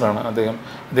പ്രൊഡ്യൂസറാണ് അദ്ദേഹം.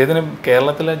 അദ്ദേഹത്തിന്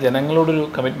കേരളത്തിലെ ജനങ്ങളോടൊരു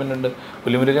കമ്മിറ്റ്മെൻ്റ് ഉണ്ട്.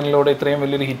 പുലിമുരുകനിലൂടെ ഇത്രയും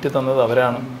വലിയൊരു ഹിറ്റ് തന്നത്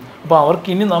അവരാണ്. അപ്പോൾ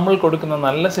അവർക്കിനി നമ്മൾ കൊടുക്കുന്ന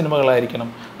നല്ല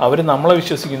സിനിമകളായിരിക്കണം, അവർ നമ്മളെ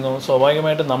വിശ്വസിക്കുന്നു,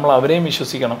 സ്വാഭാവികമായിട്ട് നമ്മൾ അവരെയും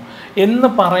വിശ്വസിക്കണം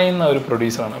എന്ന് പറയുന്ന ഒരു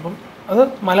പ്രൊഡ്യൂസറാണ്. അപ്പം അത്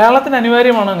മലയാളത്തിന്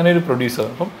അനിവാര്യമാണ് അങ്ങനെ ഒരു പ്രൊഡ്യൂസർ.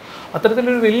 അപ്പം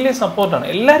അത്തരത്തിലൊരു വലിയ സപ്പോർട്ടാണ്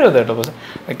എല്ലാവരും അത് കേട്ടോ.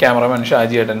 ക്യാമറമാൻ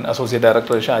ഷാജി ഏട്ടൻ, അസോസിയേറ്റ്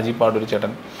ഡയറക്ടർ ഷാജി പാടൂരി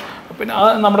ചേട്ടൻ, പിന്നെ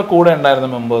നമ്മുടെ കൂടെ ഉണ്ടായിരുന്ന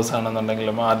മെമ്പേഴ്സ്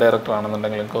ആണെന്നുണ്ടെങ്കിലും ആ ഡയറക്ടർ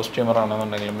ആണെന്നുണ്ടെങ്കിലും കോസ്റ്റ്യൂമർ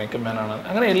ആണെന്നുണ്ടെങ്കിലും മേക്കപ്പ് മാൻ ആണ്,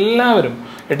 അങ്ങനെ എല്ലാവരും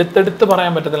എടുത്തെടുത്ത്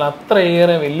പറയാൻ പറ്റത്തില്ല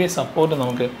അത്രയേറെ വലിയ സപ്പോർട്ട്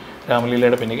നമുക്ക്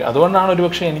രാമലീലയുടെ പിന്നിൽ. അതുകൊണ്ടാണ്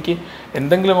ഒരുപക്ഷെ എനിക്ക്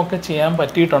എന്തെങ്കിലുമൊക്കെ ചെയ്യാൻ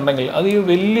പറ്റിയിട്ടുണ്ടെങ്കിൽ അത് ഈ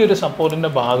വലിയൊരു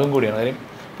സപ്പോർട്ടിൻ്റെ ഭാഗം കൂടിയാണ്. കാര്യം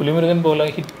പുലിമുരുകൻ പോലെ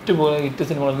ഹിറ്റ്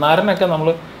സിനിമകൾ, നരനൊക്കെ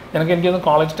എനിക്കൊന്ന്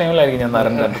കോളേജ് ടൈമിലായിരിക്കും ഞാൻ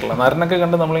നരൻ കണ്ടിട്ടുള്ളത്. നരനൊക്കെ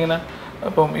കണ്ട് നമ്മളിങ്ങനെ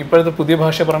അപ്പം ഇപ്പോഴത്തെ പുതിയ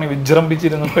ഭാഷ പറയുന്നത്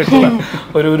വിജൃംഭിച്ചിരുന്നു പോയിട്ടുള്ള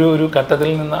ഒരു ഘട്ടത്തിൽ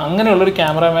നിന്ന് അങ്ങനെയുള്ളൊരു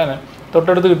ക്യാമറാമാന്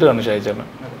തൊട്ടടുത്ത് കിട്ടുകയാണ് ഷായിച്ചേട്ടൻ.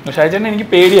 ഷായിച്ചേട്ടൻ എനിക്ക്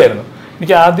പേടിയായിരുന്നു.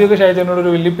 എനിക്ക് ആദ്യമൊക്കെ ഷായിച്ചേട്ടനോട്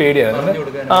ഒരു വലിയ പേടിയായിരുന്നു.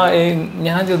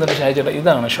 ഞാൻ ചെന്നിട്ട് ഷായിച്ചേട്ടൻ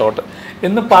ഇതാണ് ഷോട്ട്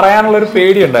എന്ന് പറയാനുള്ളൊരു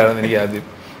പേടി ഉണ്ടായിരുന്നു എനിക്ക് ആദ്യം.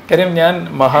 കാര്യം ഞാൻ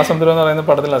മഹാസമുദ്രം എന്ന് പറയുന്ന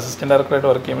പടത്തിൽ അസിസ്റ്റന്റ് ഡയറക്ടറായിട്ട്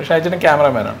വർക്ക് ചെയ്യുമ്പോൾ ഷായിച്ചേട്ടൻ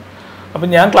ക്യാമറാമാനാണ്. അപ്പം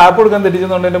ഞാൻ ക്ലാപ്പ് കൊടുക്കാൻ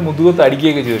തെറ്റിച്ചെന്നുകൊണ്ട് എൻ്റെ മുതുകത്ത്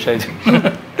അടിക്കുകയൊക്കെ ചെയ്തു ഷായിച്ചേട്ടൻ.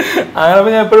 അങ്ങനെ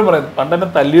അപ്പോൾ ഞാൻ എപ്പോഴും പറയും പണ്ടെന്നെ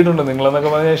തല്ലിയിട്ടുണ്ട് നിങ്ങളെന്നൊക്കെ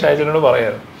പറഞ്ഞ് ഞാൻ ഷായിച്ചേട്ടനോട്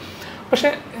പറയായിരുന്നു. പക്ഷെ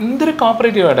എന്തൊരു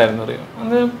കോപ്പറേറ്റീവ് ആയിട്ടായിരുന്നു അറിയും.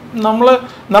 അത്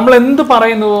നമ്മൾ എന്ത്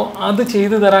പറയുന്നുവോ അത്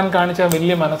ചെയ്തു തരാൻ കാണിച്ച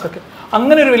വലിയ മനസ്സൊക്കെ,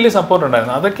 അങ്ങനെ ഒരു വലിയ സപ്പോർട്ട്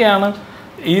ഉണ്ടായിരുന്നു. അതൊക്കെയാണ്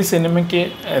ഈ സിനിമയ്ക്ക്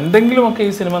എന്തെങ്കിലുമൊക്കെ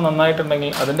ഈ സിനിമ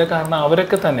നന്നായിട്ടുണ്ടെങ്കിൽ അതിൻ്റെ കാരണം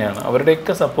അവരൊക്കെ തന്നെയാണ്,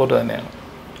 അവരുടെയൊക്കെ സപ്പോർട്ട് തന്നെയാണ്.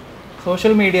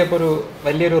 സോഷ്യൽ മീഡിയ ഇപ്പോൾ ഒരു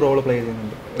വലിയൊരു റോൾ പ്ലേ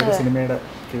ചെയ്യുന്നുണ്ട് ഒരു സിനിമയുടെ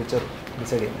ഫ്യൂച്ചർ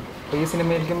ഡിസൈഡ് ചെയ്യുന്നത്. അപ്പോൾ ഈ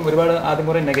സിനിമയിലേക്കും ഒരുപാട് ആദ്യം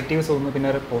കുറേ നെഗറ്റീവ്സ് തോന്നുന്നു,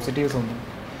 പിന്നെ പോസിറ്റീവ്സ് തോന്നുന്നു.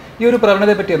 ഈ ഒരു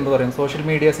പ്രവണതയെ പറ്റി എന്ത് പറയും? സോഷ്യൽ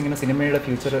മീഡിയാസ് ഇങ്ങനെ സിനിമയുടെ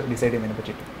ഫ്യൂച്ചർ ഡിസൈഡ് ചെയ്യുന്നതിനെ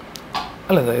പറ്റിയിട്ട്.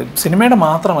 അല്ല, സിനിമയുടെ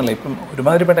മാത്രമല്ല, ഇപ്പം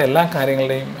ഒരുമാതിരിപ്പെട്ട എല്ലാ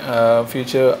കാര്യങ്ങളുടെയും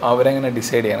ഫ്യൂച്ചർ അവരെങ്ങനെ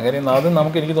ഡിസൈഡ് ചെയ്യണം. കാര്യം അത്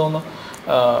എനിക്ക് തോന്നുന്നു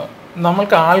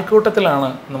നമ്മൾക്ക് ആൾക്കൂട്ടത്തിലാണ്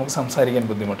നമുക്ക് സംസാരിക്കാൻ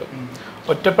ബുദ്ധിമുട്ട്.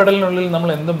 ഒറ്റപ്പെടലിനുള്ളിൽ നമ്മൾ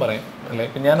എന്തും പറയും അല്ലേ.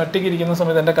 ഇപ്പം ഞാൻ ഒറ്റയ്ക്ക് ഇരിക്കുന്ന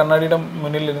സമയത്ത് എൻ്റെ കണ്ണാടിയുടെ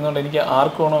മുന്നിൽ ഇരുന്നുകൊണ്ട് എനിക്ക്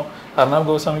ആർക്കാണോ അർണാബ്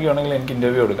ഗോസ്വാമിക്ക് വേണമെങ്കിൽ എനിക്ക്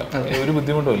ഇൻ്റർവ്യൂ കൊടുക്കാം, ഒരു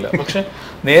ബുദ്ധിമുട്ടുമില്ല. പക്ഷേ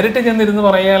നേരിട്ട് ചെന്നിരുന്ന്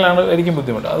പറയാനാണ് എനിക്കും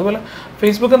ബുദ്ധിമുട്ട്. അതുപോലെ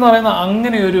ഫേസ്ബുക്ക് എന്ന് പറയുന്ന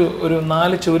അങ്ങനെ ഒരു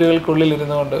 4 ചുവരുകൾക്കുള്ളിൽ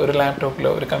ഇരുന്നുകൊണ്ട് ഒരു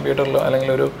ലാപ്ടോപ്പിലോ ഒരു കമ്പ്യൂട്ടറിലോ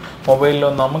അല്ലെങ്കിൽ ഒരു മൊബൈലിലോ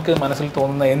നമുക്ക് മനസ്സിൽ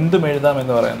തോന്നുന്ന എന്തും എഴുതാം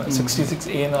എന്ന് പറയുന്നത്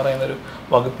 66A എന്ന് പറയുന്ന ഒരു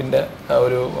വകുപ്പിൻ്റെ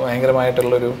ഒരു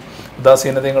ഭയങ്കരമായിട്ടുള്ളൊരു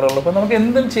ഉദാസീനതയും കൂടെ ഉള്ളപ്പോൾ നമുക്ക്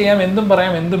എന്തും ചെയ്യാം, എന്തും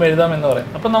പറയാം, എന്തും എഴുതാം എന്ന്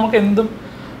പറയും. അപ്പം നമുക്ക് എന്തും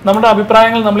നമ്മുടെ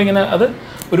അഭിപ്രായങ്ങൾ നമ്മളിങ്ങനെ അത്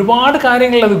ഒരുപാട്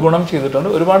കാര്യങ്ങളിൽ അത് ഗുണം ചെയ്തിട്ടുണ്ട്,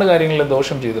 ഒരുപാട് കാര്യങ്ങളിൽ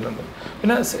ദോഷം ചെയ്തിട്ടുണ്ട്.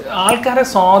 പിന്നെ ആൾക്കാരെ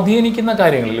സ്വാധീനിക്കുന്ന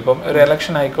കാര്യങ്ങളിൽ ഇപ്പം ഒരു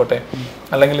എലക്ഷൻ ആയിക്കോട്ടെ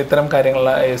അല്ലെങ്കിൽ ഇത്തരം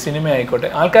കാര്യങ്ങളിൽ സിനിമ ആയിക്കോട്ടെ,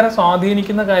 ആൾക്കാരെ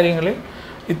സ്വാധീനിക്കുന്ന കാര്യങ്ങളിൽ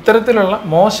ഇത്തരത്തിലുള്ള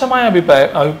മോശമായ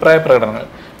അഭിപ്രായ പ്രകടനങ്ങൾ,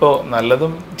 ഇപ്പോൾ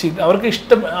നല്ലതും അവർക്ക്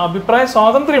അഭിപ്രായ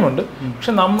സ്വാതന്ത്ര്യമുണ്ട്,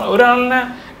 പക്ഷെ ഒരാളിനെ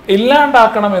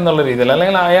ഇല്ലാണ്ടാക്കണം എന്നുള്ള രീതിയിൽ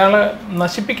അല്ലെങ്കിൽ അയാളെ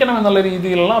നശിപ്പിക്കണം എന്നുള്ള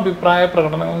രീതിയിലുള്ള അഭിപ്രായ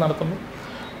പ്രകടനങ്ങൾ നടത്തുമ്പോൾ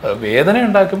വേദന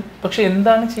ഉണ്ടാക്കും. പക്ഷെ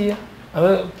എന്താണ് ചെയ്യുക? അത്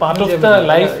പാർട്ട് ഓഫ് ദ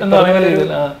ലൈഫ് എന്ന് പറയുന്ന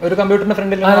രീതിയിൽ ഒരു കമ്പ്യൂട്ടറിന്റെ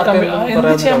ഫ്രണ്ടിൽ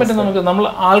എന്ത് ചെയ്യാൻ പറ്റും നമുക്ക്? നമ്മൾ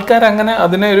ആൾക്കാർ അങ്ങനെ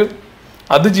അതിനെ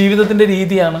അത് ജീവിതത്തിന്റെ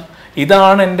രീതിയാണ്.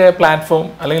 ഇതാണ് എൻ്റെ പ്ലാറ്റ്ഫോം,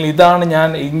 അല്ലെങ്കിൽ ഇതാണ് ഞാൻ,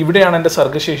 ഇവിടെയാണ് എൻ്റെ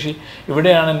സർഗശേഷി,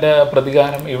 ഇവിടെയാണ് എൻ്റെ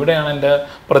പ്രതികാരം, ഇവിടെയാണ് എൻ്റെ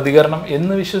പ്രതികരണം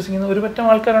എന്ന് വിശ്വസിക്കുന്ന ഒരു പറ്റം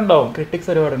ആൾക്കാരുണ്ടാവും. ക്രിട്ടിക്സ്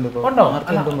ഒരുപാടുണ്ട്.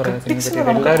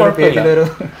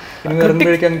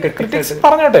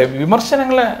 പറഞ്ഞോട്ടെ,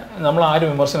 വിമർശനങ്ങളെ നമ്മൾ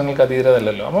ആരും വിമർശനങ്ങൾക്ക്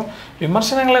അതീതരല്ലല്ലോ. അപ്പം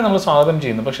വിമർശനങ്ങളെ നമ്മൾ സ്വാഗതം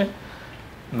ചെയ്യുന്നു. പക്ഷെ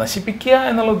നശിപ്പിക്കുക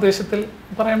എന്നുള്ള ഉദ്ദേശത്തിൽ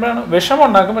പറയുമ്പോഴാണ് വിഷമം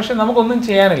ഉണ്ടാക്കും. പക്ഷെ നമുക്കൊന്നും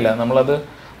ചെയ്യാനില്ല. നമ്മളത്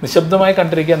നിശബ്ദമായി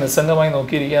കണ്ടിരിക്കുക, നിസ്സംഗമായി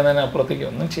നോക്കിയിരിക്കുക എന്നതിന് അപ്പുറത്തേക്ക്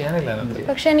ഒന്നും ചെയ്യാനില്ല.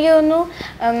 പക്ഷെ എനിക്ക് തോന്നുന്നു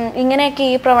ഇങ്ങനെയൊക്കെ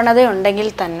ഈ പ്രവണത ഉണ്ടെങ്കിൽ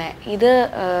തന്നെ ഇത്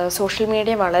സോഷ്യൽ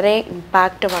മീഡിയ വളരെ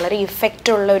ഇമ്പാക്റ്റ്, വളരെ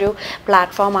ഇഫക്റ്റ് ഉള്ള ഒരു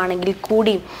പ്ലാറ്റ്ഫോം ആണെങ്കിൽ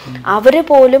കൂടിയും അവർ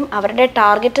പോലും അവരുടെ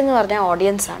ടാർഗറ്റ് എന്ന് പറഞ്ഞാൽ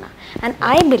ഓഡിയൻസ് ആണ്. And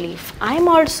I believe I am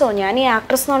also, ഞാൻ ഈ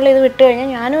ആക്ട്രസ് എന്നുള്ള ഇത് വിട്ട്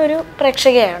കഴിഞ്ഞാൽ ഞാനും ഒരു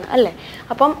പ്രേക്ഷകയാണ് അല്ലേ.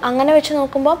 അപ്പം അങ്ങനെ വെച്ച്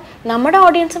നോക്കുമ്പോൾ നമ്മുടെ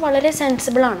ഓഡിയൻസ് വളരെ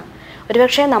സെൻസിബിളാണ്.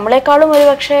 ഒരുപക്ഷെ നമ്മളെക്കാളും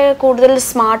ഒരുപക്ഷെ കൂടുതൽ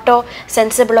സ്മാർട്ടോ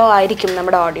സെൻസിബിളോ ആയിരിക്കും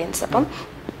നമ്മുടെ ഓഡിയൻസ്. അപ്പം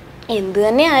എന്ത്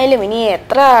തന്നെ ആയാലും ഇനി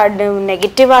എത്ര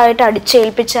നെഗറ്റീവായിട്ട്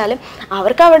അടിച്ചേൽപ്പിച്ചാലും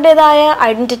അവർക്ക് അവരുടേതായ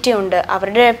ഐഡൻറ്റിറ്റി ഉണ്ട്,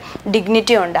 അവരുടെ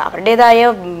ഡിഗ്നിറ്റി ഉണ്ട്, അവരുടേതായ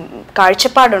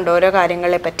കാഴ്ചപ്പാടുണ്ട് ഓരോ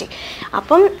കാര്യങ്ങളെ പറ്റി.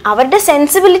 അപ്പം അവരുടെ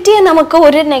സെൻസിബിലിറ്റിയെ നമുക്ക്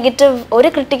ഒരു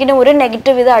ക്രിട്ടിക്കിനും ഒരു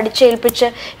നെഗറ്റീവ് ഇത് അടിച്ചേൽപ്പിച്ച്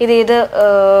ഇത്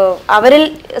അവരിൽ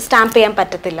സ്റ്റാമ്പ് ചെയ്യാൻ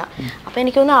പറ്റത്തില്ല. അപ്പം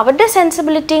എനിക്ക് തോന്നുന്നു അവരുടെ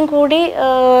സെൻസിബിലിറ്റിയും കൂടി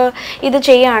ഇത്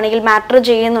ചെയ്യുകയാണെങ്കിൽ, മാറ്റർ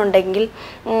ചെയ്യുന്നുണ്ടെങ്കിൽ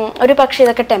ഒരു പക്ഷേ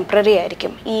ഇതൊക്കെ ടെമ്പററി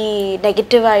ആയിരിക്കും. ഈ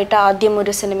നെഗറ്റീവായിട്ട് ആദ്യം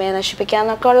ഒരു സിനിമയെ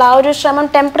നശിപ്പിക്കാന്നൊക്കെ ഉള്ള ആ ഒരു ശ്രമം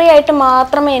ടെമ്പററി ആയിട്ട്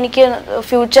മാത്രമേ എനിക്ക്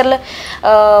ഫ്യൂച്ചറിൽ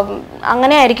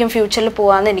അങ്ങനെ ആയിരിക്കും ഫ്യൂച്ചറിൽ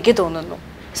പോകാമെന്ന് എനിക്ക് തോന്നുന്നു.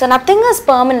 So nothing is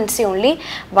permanency, only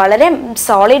വളരെ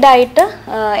സോളിഡായിട്ട്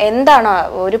എന്താണ്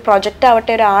ഒരു പ്രൊജക്റ്റ്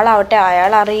ആവട്ടെ, ഒരാളാവട്ടെ,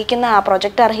 അയാൾ അർഹിക്കുന്ന, ആ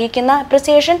പ്രൊജക്റ്റ് അർഹിക്കുന്ന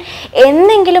അപ്രിസിയേഷൻ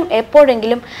എന്നെങ്കിലും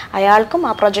എപ്പോഴെങ്കിലും അയാൾക്കും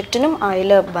ആ പ്രൊജക്റ്റിനും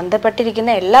അതിൽ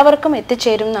ബന്ധപ്പെട്ടിരിക്കുന്ന എല്ലാവർക്കും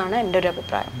എത്തിച്ചേരും എന്നാണ് എൻ്റെ ഒരു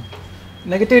അഭിപ്രായം.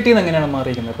 നെഗറ്റിവിറ്റി എങ്ങനെയാണ്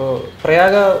മാറിയിരിക്കുന്നത്? ഇപ്പോൾ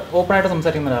പ്രയാഗ ഓപ്പൺ ആയിട്ട്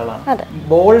സംസാരിക്കുന്ന ഒരാളാണ്.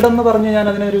 ബോൾഡ് എന്ന് പറഞ്ഞ് ഞാൻ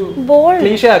അതിനൊരു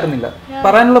ക്ലീഷേ ആക്കുന്നില്ല,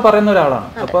 പറയുന്ന ഒരാളാണ്.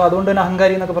 അപ്പോൾ അതുകൊണ്ട് തന്നെ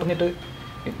അഹങ്കാരി എന്നൊക്കെ പറഞ്ഞിട്ട്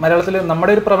മലയാളത്തിൽ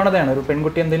നമ്മുടെ ഒരു പ്രവണതയാണ്. ഒരു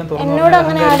പെൺകുട്ടി എന്തെങ്കിലും എന്നോട്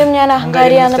അങ്ങനെ ആരും ഞാൻ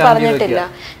അഹങ്കാരിയാന്ന് പറഞ്ഞിട്ടില്ല.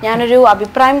 ഞാനൊരു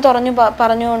അഭിപ്രായം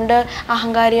പറഞ്ഞുകൊണ്ട്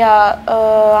അഹങ്കാരി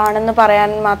ആണെന്ന്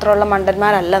പറയാൻ മാത്രമുള്ള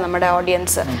മണ്ടന്മാരല്ല നമ്മുടെ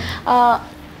ഓഡിയൻസ്.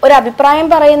 ഒരു അഭിപ്രായം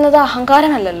പറയുന്നത്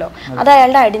അഹങ്കാരമല്ലല്ലോ, അത്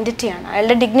അയാളുടെ ഐഡന്റിറ്റിയാണ്,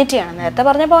 അയാളുടെ ഡിഗ്നിറ്റിയാണ്. നേരത്തെ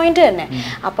പറഞ്ഞ പോയിന്റ് തന്നെ.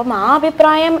 അപ്പം ആ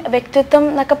അഭിപ്രായം, വ്യക്തിത്വം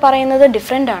എന്നൊക്കെ പറയുന്നത്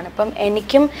ഡിഫറെൻ്റ് ആണ്. ഇപ്പം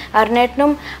എനിക്കും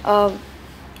അരുണേട്ടനും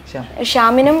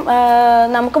ശ്യാമിനും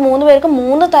നമുക്ക് 3 പേർക്കും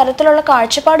 3 തരത്തിലുള്ള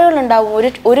കാഴ്ചപ്പാടുകൾ ഉണ്ടാവും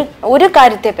ഒരു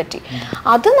കാര്യത്തെ പറ്റി.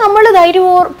 അത് നമ്മൾ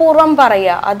ധൈര്യപൂർവ്വം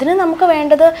പറയുക. അതിന് നമുക്ക്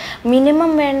വേണ്ടത്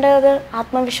മിനിമം വേണ്ടത്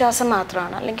ആത്മവിശ്വാസം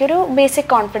മാത്രമാണ്, അല്ലെങ്കിൽ ഒരു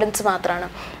ബേസിക് കോൺഫിഡൻസ് മാത്രമാണ്.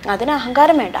 അതിന്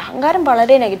അഹങ്കാരം വേണ്ട. അഹങ്കാരം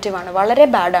വളരെ നെഗറ്റീവാണ്, വളരെ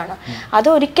ബാഡാണ്. അത്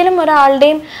ഒരിക്കലും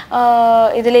ഒരാളുടെയും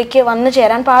ഇതിലേക്ക് വന്നു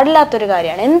ചേരാൻ പാടില്ലാത്തൊരു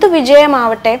കാര്യമാണ്. എന്ത്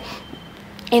വിജയമാവട്ടെ,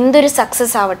 എന്തൊരു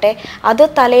സക്സസ് ആവട്ടെ, അത്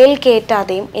തലയിൽ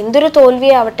കയറ്റാതെയും, എന്തൊരു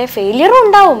തോൽവിയാവട്ടെ, ഫെയിലിയറും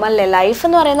ഉണ്ടാവും അല്ലേ. ലൈഫ്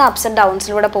എന്ന് പറയുന്ന അപ്സ് ആൻഡ്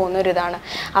ഡൗൺസിലൂടെ പോകുന്നൊരിതാണ്.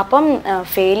 അപ്പം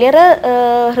ഫെയിലിയർ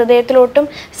ഹൃദയത്തിലോട്ടും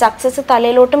സക്സസ്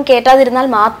തലയിലോട്ടും കയറ്റാതിരുന്നാൽ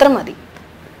മാത്രം മതി.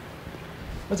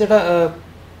 ചേട്ടാ,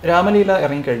 രാമലീല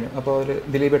ഇറങ്ങിക്കഴിഞ്ഞു. അപ്പോൾ ഒരു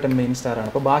ദിലീപേട്ടൻ മെയിൻ സ്റ്റാറാണ്.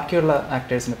 അപ്പോൾ ബാക്കിയുള്ള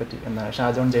ആക്ടേഴ്സിനെ പറ്റി എന്താണ്?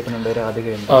 ഷാജോൺ ചേട്ടനുണ്ട്,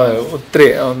 രാധികയുണ്ട്. ഒത്തിരി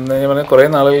ഞാൻ പറഞ്ഞാൽ കുറേ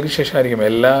നാളുകൾക്ക് ശേഷമായിരിക്കും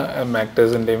എല്ലാ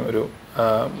ആക്ടേഴ്സിൻ്റെയും ഒരു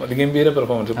അതിഗംഭീര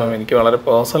പെർഫോമൻസ്. ഇപ്പം എനിക്ക് വളരെ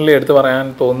പേഴ്സണലി എടുത്ത് പറയാൻ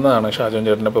തോന്നുന്നതാണ് ഷാജോൺ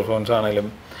ചേട്ടൻ്റെ പെർഫോമൻസ് ആണെങ്കിലും,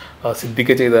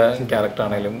 സിദ്ദിഖ് ചെയ്ത ക്യാരക്ടർ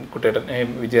ആണെങ്കിലും, കുട്ടേട്ടൻ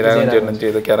വിജയരാഘവൻ ചേട്ടൻ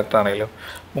ചെയ്ത ക്യാരക്ടർ ആണെങ്കിലും,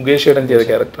 മുകേഷ് ചേട്ടൻ ചെയ്ത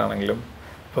ക്യാരക്ടർ ആണെങ്കിലും,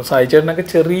 ഇപ്പോൾ സായി ചേട്ടനൊക്കെ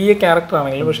ചെറിയ ക്യാരക്ടർ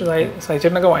ആണെങ്കിലും പക്ഷേ സായി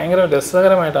ചേട്ടനൊക്കെ ഭയങ്കര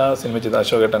രസകരമായിട്ട് ആ സിനിമ ചെയ്ത്.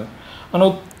 അശോകേട്ടൻ അങ്ങനെ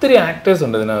ഒത്തിരി ആക്ടേഴ്സ്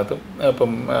ഉണ്ട് ഇതിനകത്ത്.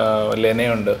 ഇപ്പം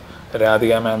ലെനയുണ്ട്,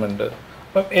 രാധിക മാം ഉണ്ട്.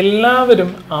 അപ്പം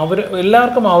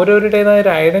എല്ലാവർക്കും അവരവരുടേതായ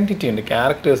ഒരു ഐഡൻറ്റിറ്റി ഉണ്ട്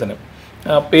ക്യാരക്ടേഴ്സിന്.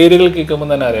 പേരുകൾ കേൾക്കുമ്പോൾ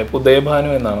തന്നെ അറിയാം. ഇപ്പോൾ ഉദയഭാനു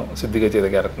എന്നാണ് സിദ്ദിഖ് ചെയ്ത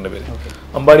ക്യാരക്ടറിൻ്റെ പേര്,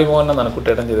 അമ്പാടി മോഹൻ എന്നാണ്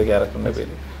കുട്ടേട്ടൻ ചെയ്ത ക്യാരക്ടറിൻ്റെ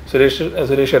പേര്,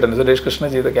 സുരേഷ് കൃഷ്ണ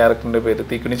ചെയ്ത ക്യാരക്ടറിൻ്റെ പേര്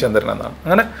തീക്കുനി ചന്ദ്രൻ എന്നാണ്.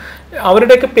 അങ്ങനെ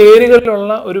അവരുടെയൊക്കെ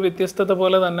പേരുകളിലുള്ള ഒരു വ്യത്യസ്തത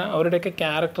പോലെ തന്നെ അവരുടെയൊക്കെ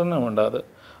ക്യാരക്ടറിനും ഉണ്ട്.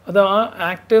 അത് ആ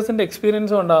ആക്ടേഴ്സിൻ്റെ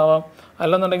എക്സ്പീരിയൻസും ഉണ്ടാവാം,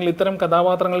 അല്ലെന്നുണ്ടെങ്കിൽ ഇത്തരം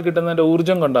കഥാപാത്രങ്ങൾ കിട്ടുന്നതിൻ്റെ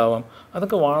ഊർജ്ജം കൊണ്ടാവാം.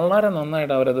 അതൊക്കെ വളരെ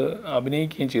നന്നായിട്ട് അവരത്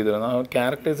അഭിനയിക്കുകയും ചെയ്തിരുന്നു, ആ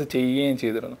ക്യാരക്ടേഴ്സ് ചെയ്യുകയും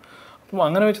ചെയ്തിരുന്നു. അപ്പം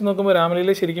അങ്ങനെ വെച്ച് നോക്കുമ്പോൾ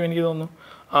രാമലീല ശരിക്കും എനിക്ക് തോന്നുന്നു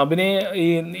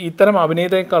ഇത്തരം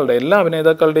എല്ലാ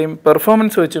അഭിനേതാക്കളുടെയും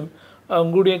പെർഫോമൻസ് വെച്ചും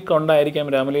കൂടിയൊക്കെ കൊണ്ടായിരിക്കാം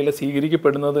രാമലീല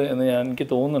സ്വീകരിക്കപ്പെടുന്നത് എന്ന് എനിക്ക്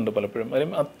തോന്നുന്നുണ്ട് പലപ്പോഴും.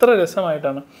 കാര്യം അത്ര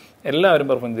രസമായിട്ടാണ് എല്ലാവരും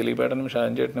പെർഫോം. ദിലീപേട്ടനും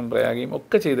ഷാജൻ ചേട്ടനും പ്രയാഗയും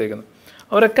ഒക്കെ ചെയ്തേക്കുന്നത്.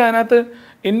 അവരൊക്കെ അതിനകത്ത്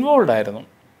ഇൻവോൾവ് ആയിരുന്നു.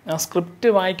 ആ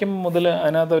സ്ക്രിപ്റ്റ് വായിക്കുമ്പോൾ മുതൽ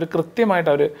അതിനകത്ത് അവർ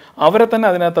കൃത്യമായിട്ട് അവരെ തന്നെ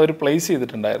അതിനകത്ത് അവർ പ്ലേസ്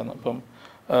ചെയ്തിട്ടുണ്ടായിരുന്നു. ഇപ്പം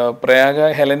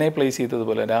പ്രയാഗ ഹെലനെ പ്ലേസ്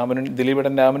ചെയ്തതുപോലെ,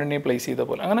 ദിലീപേട്ടൻ രാമനുണ്ണിയെ പ്ലേസ് ചെയ്ത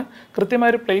പോലെ, അങ്ങനെ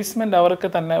കൃത്യമായൊരു പ്ലേസ്മെൻറ്റ് അവർക്ക്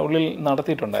തന്നെ ഉള്ളിൽ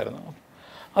നടത്തിയിട്ടുണ്ടായിരുന്നു.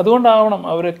 അതുകൊണ്ടാവണം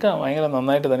അവരൊക്കെ ഭയങ്കര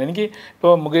നന്നായിട്ട് തന്നെ. എനിക്ക്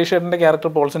ഇപ്പോൾ മുകേഷ് ചേട്ടൻ്റെ ക്യാരക്ടർ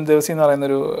പോൾസൺ ദേവസി എന്ന്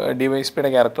പറയുന്നൊരു DYSPയുടെ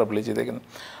ക്യാരക്ടർ അപ്ലൈ ചെയ്തേക്കുന്നത്.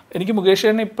 എനിക്ക് മുകേഷ്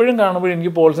ചേട്ടനെ ഇപ്പോഴും കാണുമ്പോഴും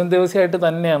എനിക്ക് പോൾസൺ ദേവസി ആയിട്ട്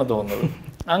തന്നെയാണ് തോന്നുന്നത്.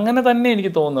 അങ്ങനെ തന്നെ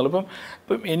എനിക്ക് തോന്നുന്നുള്ളൂ.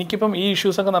 ഇപ്പം എനിക്കിപ്പം ഈ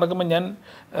ഇഷ്യൂസൊക്കെ നടക്കുമ്പോൾ ഞാൻ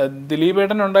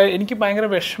ദിലീപേട്ടനുണ്ടായ എനിക്ക് ഭയങ്കര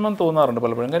വിഷമം തോന്നാറുണ്ട്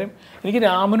പലപ്പോഴും. കാര്യം എനിക്ക്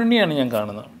രാമനുണ്ണിയാണ് ഞാൻ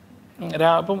കാണുന്നത്.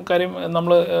 അപ്പം കാര്യം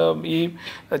നമ്മൾ ഈ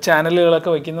ചാനലുകളൊക്കെ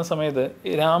വയ്ക്കുന്ന സമയത്ത്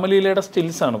രാമലീലയുടെ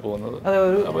സ്റ്റിൽസാണ് പോകുന്നത്.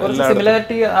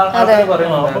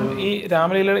 അപ്പം ഈ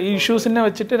രാമലീലയുടെ ഈ ഇഷ്യൂസിനെ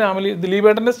വെച്ചിട്ട്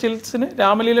ദിലീപേട്ടൻ്റെ സ്റ്റിൽസിന്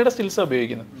രാമലീലയുടെ സ്റ്റിൽസാണ്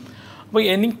ഉപയോഗിക്കുന്നത്. അപ്പോൾ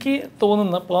എനിക്ക്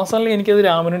തോന്നുന്ന പേഴ്സണലി എനിക്കത്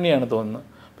രാമനുണ്ണിയാണ് തോന്നുന്നത്.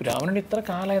 അപ്പോൾ രാമനുണ്ണി ഇത്ര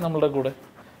കാലമായി നമ്മളുടെ കൂടെ,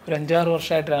 ഒരു 5-6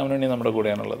 വർഷമായിട്ട് രാമനുണ്ണി നമ്മുടെ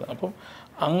കൂടെയാണുള്ളത്. അപ്പം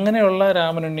അങ്ങനെയുള്ള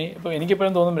രാമനുണ്ണി ഇപ്പോൾ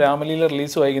എനിക്കെപ്പോഴും തോന്നും രാമലീല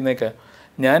റിലീസ് വായിക്കുന്നതൊക്കെ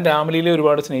ഞാൻ രാമലീല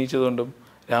ഒരുപാട് സ്നേഹിച്ചതുകൊണ്ടും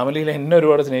രാമലീല എന്നെ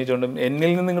ഒരുപാട് സ്നേഹിച്ചുകൊണ്ടും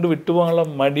എന്നിൽ നിന്ന് ഇങ്ങോട്ട് വിട്ടുപോകാനുള്ള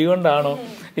മടി കൊണ്ടാണോ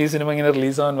ഈ സിനിമ ഇങ്ങനെ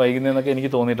റിലീസാവാൻ വൈകുന്നതെന്നൊക്കെ എനിക്ക്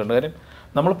തോന്നിയിട്ടുണ്ട്. കാര്യം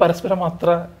നമ്മൾ പരസ്പരം അത്ര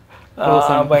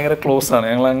ഭയങ്കര ക്ലോസ് ആണ്,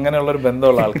 ഞങ്ങൾ അങ്ങനെയുള്ളൊരു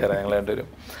ബന്ധമുള്ള ആൾക്കാരാണ് ഞങ്ങൾ രണ്ടുപേരും.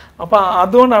 അപ്പോൾ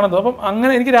അതുകൊണ്ടാണത്. അപ്പം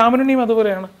അങ്ങനെ എനിക്ക് രാമനുണ്ണിയും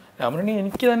അതുപോലെയാണ്. രാമനുണ്ണി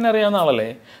എനിക്ക് തന്നെ അറിയാവുന്ന ആളല്ലേ.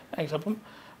 അപ്പം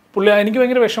എനിക്ക്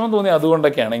ഭയങ്കര വിഷമം തോന്നി.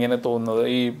 അതുകൊണ്ടൊക്കെയാണ് ഇങ്ങനെ തോന്നുന്നത്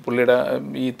ഈ പുള്ളിയുടെ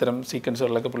ഈ ഇത്തരം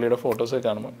സീക്വൻസുകളിലൊക്കെ പുള്ളിയുടെ ഫോട്ടോസൊക്കെ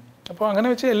കാണുമ്പോൾ. അപ്പോൾ അങ്ങനെ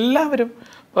വെച്ച് എല്ലാവരും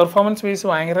പെർഫോമൻസ് ബേസ്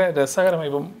ഭയങ്കര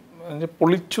രസകരമായി. ഇപ്പം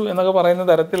പൊളിച്ചു എന്നൊക്കെ പറയുന്ന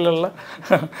തരത്തിലുള്ള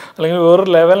അല്ലെങ്കിൽ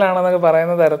വേറൊരു ലെവലാണെന്നൊക്കെ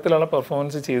പറയുന്ന തരത്തിലുള്ള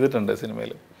പെർഫോമൻസ് ചെയ്തിട്ടുണ്ട്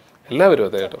സിനിമയിൽ എല്ലാവരും.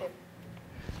 അതെ കേട്ടോ.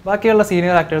 ബാക്കിയുള്ള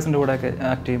സീനിയർ ആക്ടേഴ്സിൻ്റെ കൂടെ ഒക്കെ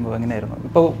ആക്ട് ചെയ്യുമ്പോൾ എങ്ങനെയായിരുന്നു?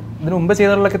 ഇപ്പോൾ ഇതിന് മുമ്പ്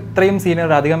ചെയ്തവരുള്ള ഇത്രയും സീനിയർ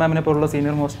രാധിക മാമിനെ പോലുള്ള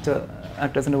സീനിയർ മോസ്റ്റ്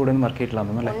ആക്ടേഴ്സിൻ്റെ കൂടെ ഒന്നും വർക്ക്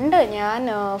ചെയ്തിട്ടില്ല. ഉണ്ട്. ഞാൻ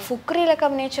ഫുക്രിയിലൊക്കെ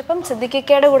അഭിനയിച്ചപ്പം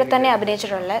സിദ്ദിഖിക്കയുടെ കൂടെ തന്നെ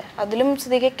അഭിനയിച്ചിട്ടുള്ളത്. അതിലും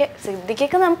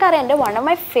സിദ്ദിഖിക്ക് നമുക്കറിയാം, എൻ്റെ വൺ ഓഫ്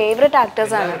മൈ ഫേവറേറ്റ്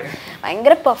ആക്ടേഴ്സാണ്.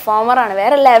 ഭയങ്കര പെർഫോമറാണ്,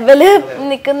 വേറെ ലെവല്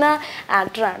നിൽക്കുന്ന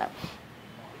ആക്ടറാണ്.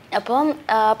 അപ്പം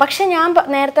പക്ഷെ ഞാൻ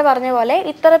നേരത്തെ പറഞ്ഞ പോലെ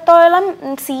ഇത്രത്തോളം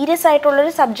സീരിയസ്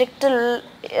ആയിട്ടുള്ളൊരു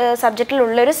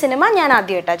സബ്ജക്റ്റിലുള്ളൊരു സിനിമ ഞാൻ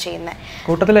ആദ്യമായിട്ടാണ് ചെയ്യുന്നത്.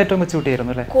 കൂട്ടത്തിൽ ഏറ്റവും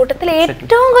കൊച്ചുകുട്ടിയായിരുന്നു അല്ലേ? കൂട്ടത്തിൽ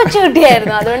ഏറ്റവും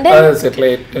കൊച്ചുകുട്ടിയായിരുന്നു. അതുകൊണ്ട്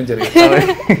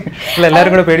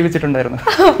എല്ലാവരും കൂടെ പേടിപ്പിച്ചിട്ടുണ്ടായിരുന്നു.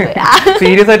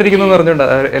 സീരിയസ് ആയിട്ടിരിക്കുന്നു പറഞ്ഞുകൊണ്ട്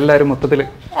എല്ലാവരും മൊത്തത്തിൽ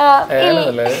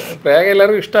പ്രയാഗ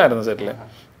എല്ലാവർക്കും ഇഷ്ടമായിരുന്നു സെറ്റില്.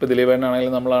 ഇപ്പോൾ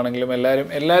ദിലീപേട്ടനാണെങ്കിലും നമ്മളാണെങ്കിലും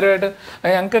എല്ലാവരുമായിട്ട്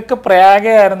ഞങ്ങൾക്കൊക്കെ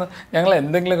പ്രയാഗയായിരുന്നു. ഞങ്ങൾ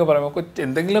എന്തെങ്കിലുമൊക്കെ പറയുമ്പോൾ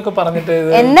എന്തെങ്കിലുമൊക്കെ പറഞ്ഞിട്ട്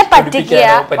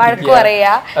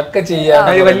ഒക്കെ ചെയ്യാം.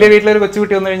 വലിയ വീട്ടിലൊരു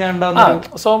കൊച്ചുകുട്ടി വന്നു കഴിഞ്ഞാൽ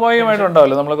സ്വാഭാവികമായിട്ടും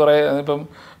ഉണ്ടാവല്ലോ. നമ്മൾ കുറേ ഇപ്പം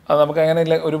നമുക്ക് അങ്ങനെ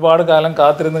ഇല്ല, ഒരുപാട് കാലം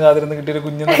കാത്തിരുന്ന് കിട്ടിയൊരു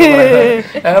കുഞ്ഞെന്നൊക്കെ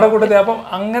ഞങ്ങളുടെ കൂട്ടത്തിൽ. അപ്പം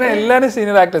അങ്ങനെ എല്ലാവരും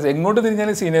സീനിയർ ആക്ടേഴ്സ്, എങ്ങോട്ട്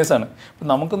തിരിഞ്ഞാലും സീനിയേഴ്സാണ്. അപ്പം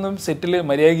നമുക്കൊന്നും സെറ്റിൽ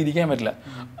മര്യാദയ്ക്ക് ഇരിക്കാൻ പറ്റില്ല.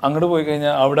 അങ്ങോട്ട് പോയി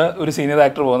കഴിഞ്ഞാൽ അവിടെ ഒരു സീനിയർ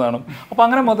ആക്ടർ പോകുന്നതാണ്. അപ്പോൾ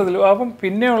അങ്ങനെ മൊത്തത്തിൽ അപ്പം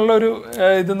പിന്നെയുള്ളൊരു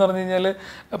ഇതെന്ന് പറഞ്ഞു കഴിഞ്ഞാൽ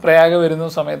പ്രയാഗ വരുന്ന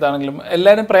സമയത്താണെങ്കിലും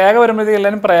എല്ലാവരും പ്രയാഗ വരുമ്പോഴത്തേക്ക്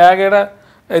എല്ലാവരും പ്രയാഗയുടെ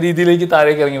രീതിയിലേക്ക്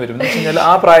താഴേക്ക് ഇറങ്ങി വരും. എന്ന് വെച്ച് കഴിഞ്ഞാൽ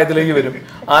ആ പ്രായത്തിലേക്ക് വരും,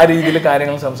 ആ രീതിയിൽ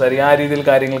കാര്യങ്ങൾ സംസാരിക്കും, ആ രീതിയിൽ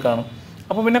കാര്യങ്ങൾ കാണും.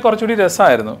 അപ്പോൾ പിന്നെ കുറച്ചുകൂടി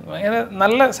രസമായിരുന്നു. അങ്ങനെ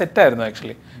നല്ല സെറ്റായിരുന്നു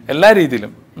ആക്ച്വലി. എല്ലാ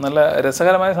രീതിയിലും നല്ല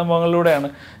രസകരമായ സംഭവങ്ങളിലൂടെയാണ്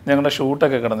ഞങ്ങളുടെ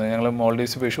ഷൂട്ടൊക്കെ കിടന്നത്. ഞങ്ങൾ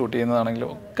മോൾഡീവ്സിൽ പോയി ഷൂട്ട് ചെയ്യുന്നതാണെങ്കിലും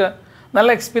ഒക്കെ നല്ല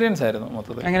എക്സ്പീരിയൻസ് ആയിരുന്നു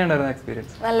മൊത്തത്തിൽ. എങ്ങനെയുണ്ടായിരുന്നു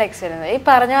എക്സ്പീരിയൻസ്? നല്ല എക്സ്പീരിയൻസ്. ഈ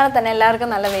പറഞ്ഞ പോലെ തന്നെ എല്ലാവർക്കും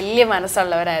നല്ല വലിയ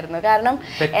മനസ്സുള്ളവരായിരുന്നു. കാരണം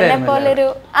എന്നെ പോലൊരു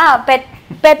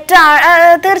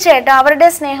തീർച്ചയായിട്ടും അവരുടെ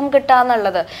സ്നേഹം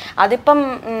കിട്ടാന്നുള്ളത് അതിപ്പം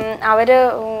അവര്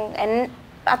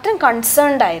അത്രയും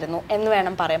കൺസേൺഡ് ആയിരുന്നു എന്ന്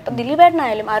വേണം പറയാം. ഇപ്പം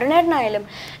ദിലീപേട്ടനായാലും അരുണേട്ടനായാലും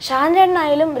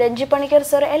ഷാൻചേട്ടനായാലും രഞ്ജി പണിക്കർ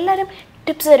സാർ എല്ലാവരും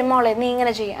ടിപ്സ് തരും, മോളെ നീ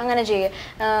ഇങ്ങനെ ചെയ്യുക അങ്ങനെ ചെയ്യുക.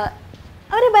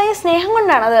 അവർ ഭയങ്കര സ്നേഹം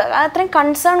കൊണ്ടാണ്, അത് അത്രയും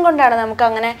കൺസേൺ കൊണ്ടാണ് നമുക്ക്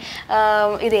അങ്ങനെ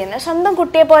ഇത് ചെയ്യുന്നത്. സ്വന്തം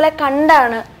കുട്ടിയെ പോലെ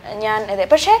കണ്ടാണ് ഞാൻ ഇത്.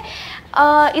 പക്ഷേ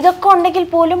ഇതൊക്കെ ഉണ്ടെങ്കിൽ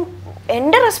പോലും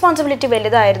എൻ്റെ റെസ്പോൺസിബിലിറ്റി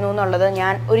വലുതായിരുന്നു എന്നുള്ളത്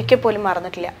ഞാൻ ഒരിക്കൽ പോലും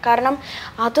മറന്നിട്ടില്ല. കാരണം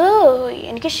അത്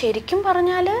എനിക്ക് ശരിക്കും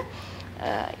പറഞ്ഞാൽ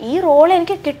ഈ റോൾ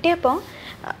എനിക്ക് കിട്ടിയപ്പോൾ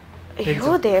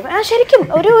അയ്യോ ദേവ ശരിക്കും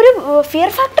ഒരു ഫിയർ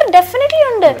ഫാക്ടർ ഡെഫിനറ്റ്ലി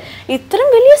ഉണ്ട്. ഇത്രയും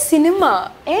വലിയ സിനിമ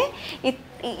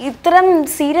ഇത്തരം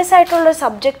സീരിയസ് ആയിട്ടുള്ള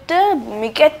സബ്ജക്റ്റ്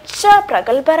മികച്ച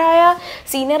പ്രഗത്ഭരായ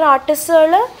സീനിയർ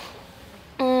ആർട്ടിസ്റ്റുകൾ.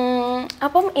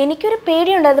 അപ്പം എനിക്കൊരു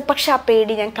പേടിയുണ്ടായിരുന്നു. പക്ഷെ ആ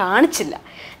പേടി ഞാൻ കാണിച്ചില്ല.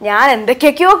 ഞാൻ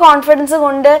എന്തൊക്കെയൊക്കെയോ കോൺഫിഡൻസ്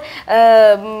കൊണ്ട്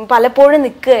പലപ്പോഴും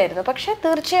നിൽക്കുകയായിരുന്നു. പക്ഷേ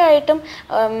തീർച്ചയായിട്ടും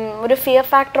ഒരു ഫിയർ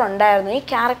ഫാക്ടർ ഉണ്ടായിരുന്നു. ഈ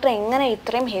ക്യാരക്ടർ എങ്ങനെ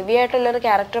ഇത്രയും ഹെവി ആയിട്ടുള്ളൊരു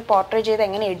ക്യാരക്ടർ പോർട്രേ ചെയ്ത്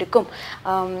എങ്ങനെ എടുക്കും,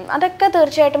 അതൊക്കെ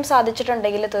തീർച്ചയായിട്ടും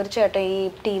സാധിച്ചിട്ടുണ്ടെങ്കിൽ തീർച്ചയായിട്ടും ഈ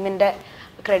ടീമിൻ്റെ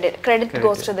credit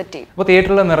goes to the team. അപ്പോൾ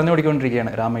തിയേറ്ററിൽ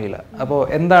നിറഞ്ഞുകൊണ്ടിരിക്കുകയാണ് രാമലീല. അപ്പോൾ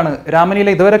എന്താണ് രാമലീല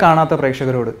ഇതുവരെ കാണാത്ത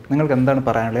പ്രേക്ഷകരോട് നിങ്ങൾക്ക് എന്താണ്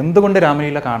പറയാനുള്ളത്? എന്തുകൊണ്ട്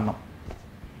രാമലീല കാണണം?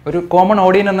 ഒരു കോമൺ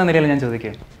ഓഡിയൻസ് എന്ന നിലയിൽ ഞാൻ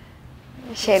ചോദിക്കുകയാണ്.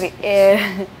 ശരി,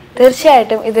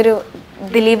 തീർച്ചയായിട്ടും ഇതൊരു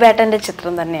ദിലീപേട്ടൻ്റെ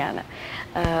ചിത്രം തന്നെയാണ്.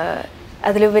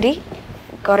 അതിലുപരി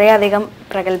കുറേയധികം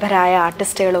പ്രഗത്ഭരായ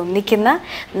ആർട്ടിസ്റ്റുകൾ ഒന്നിക്കുന്ന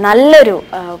നല്ലൊരു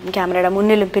ക്യാമറയുടെ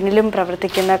മുന്നിലും പിന്നിലും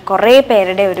പ്രവർത്തിക്കുന്ന കുറേ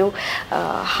പേരുടെ ഒരു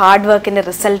ഹാർഡ് വർക്കിൻ്റെ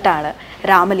റിസൾട്ടാണ്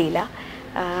രാമലീല.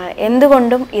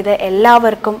 എന്തുകൊണ്ടും ഇത്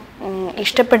എല്ലാവർക്കും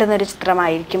ഇഷ്ടപ്പെടുന്ന ഒരു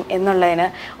ചിത്രമായിരിക്കും എന്നുള്ളതിന്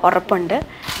ഉറപ്പുണ്ട്.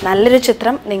 നല്ലൊരു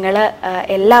ചിത്രം നിങ്ങൾ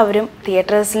എല്ലാവരും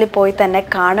തിയേറ്റേഴ്സിൽ പോയി തന്നെ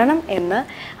കാണണം എന്ന്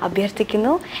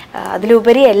അഭ്യർത്ഥിക്കുന്നു.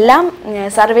 അതിലുപരി എല്ലാം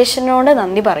സർവേശ്വരനോട്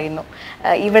നന്ദി പറയുന്നു.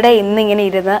 ഇവിടെ ഇന്നിങ്ങനെ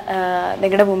ഇരുന്ന്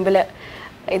നിങ്ങളുടെ മുമ്പിൽ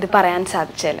ഇത് പറയാൻ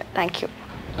സാധിച്ചതിൽ താങ്ക് യു.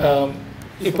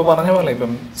 ഇപ്പോൾ പറഞ്ഞ പോലെ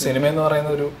ഇപ്പം സിനിമ എന്ന് പറയുന്ന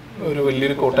ഒരു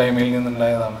വലിയൊരു കൂട്ടായ്മയിൽ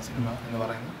നിന്നുണ്ടായതാണ് സിനിമ എന്ന്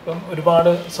പറയുന്നത്. ഇപ്പം ഒരുപാട്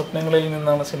സ്വപ്നങ്ങളിൽ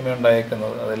നിന്നാണ് സിനിമ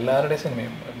ഉണ്ടായേക്കുന്നത്. അതെല്ലാവരുടെയും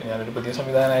സിനിമയും. ഞാനൊരു പുതിയ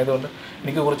സംവിധാനമായതുകൊണ്ട്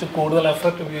എനിക്ക് കുറച്ച് കൂടുതൽ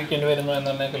എഫർട്ട് ഉപയോഗിക്കേണ്ടി വരുന്നു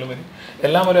എന്നതിനേക്കാളുപരി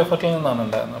എല്ലാം ഒരു എഫർട്ടിൽ നിന്നാണ്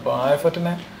ഉണ്ടാകുന്നത്. അപ്പോൾ ആ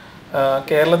എഫർട്ടിനെ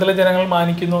കേരളത്തിലെ ജനങ്ങൾ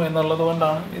മാനിക്കുന്നു എന്നുള്ളത്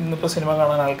കൊണ്ടാണ് ഇന്നിപ്പോൾ സിനിമ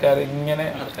കാണാൻ ആൾക്കാർ ഇങ്ങനെ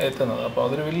എത്തുന്നത്. അപ്പോൾ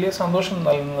അതൊരു വലിയ സന്തോഷം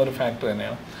നൽകുന്ന ഒരു ഫാക്ടർ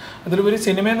തന്നെയാണ്. അതിലുപരി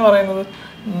സിനിമ എന്ന് പറയുന്നത്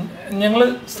ഞങ്ങൾ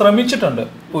ശ്രമിച്ചിട്ടുണ്ട്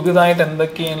പുതിയതായിട്ട്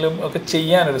എന്തൊക്കെയെങ്കിലും ഒക്കെ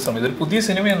ചെയ്യാനൊരു ശ്രമം. ഇതൊരു പുതിയ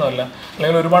സിനിമയൊന്നുമല്ല,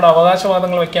 അല്ലെങ്കിൽ ഒരുപാട്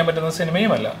അവകാശവാദങ്ങൾ വയ്ക്കാൻ പറ്റുന്ന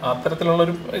സിനിമയുമല്ല,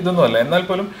 അത്തരത്തിലുള്ളൊരു ഇതൊന്നുമല്ല. എന്നാൽ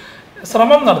പോലും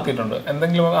ശ്രമം നടത്തിയിട്ടുണ്ട്.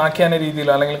 എന്തെങ്കിലും ആഖ്യാന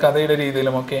രീതിയിലോ അല്ലെങ്കിൽ കഥയുടെ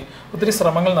രീതിയിലുമൊക്കെ ഒത്തിരി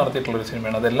ശ്രമങ്ങൾ നടത്തിയിട്ടുള്ളൊരു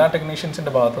സിനിമയാണ്. അത് എല്ലാ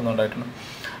ടെക്നീഷ്യൻസിൻ്റെ ഭാഗത്തുനിന്നും ഉണ്ടായിട്ടുണ്ട്.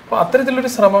 അപ്പോൾ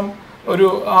അത്തരത്തിലൊരു ശ്രമം,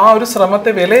 ആ ഒരു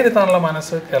ശ്രമത്തെ വിലയിരുത്താനുള്ള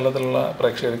മനസ്സ് കേരളത്തിലുള്ള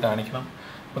പ്രേക്ഷകർ കാണിക്കണം.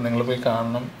 അപ്പോൾ നിങ്ങൾ പോയി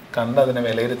കാണണം, കണ്ട് അതിനെ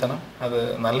വിലയിരുത്തണം. അത്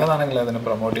നല്ലതാണെങ്കിൽ അതിനെ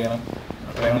പ്രൊമോട്ട് ചെയ്യണം.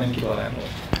 അത്രയാണ് എനിക്ക്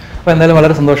പറയാനുള്ളത്. അപ്പോൾ എന്തായാലും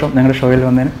വളരെ സന്തോഷം ഞങ്ങളുടെ ഷോയിൽ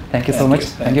വന്നതിന്. Thank you so much.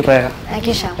 Thank you Prayaga. Thank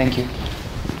you Shah. Thank you.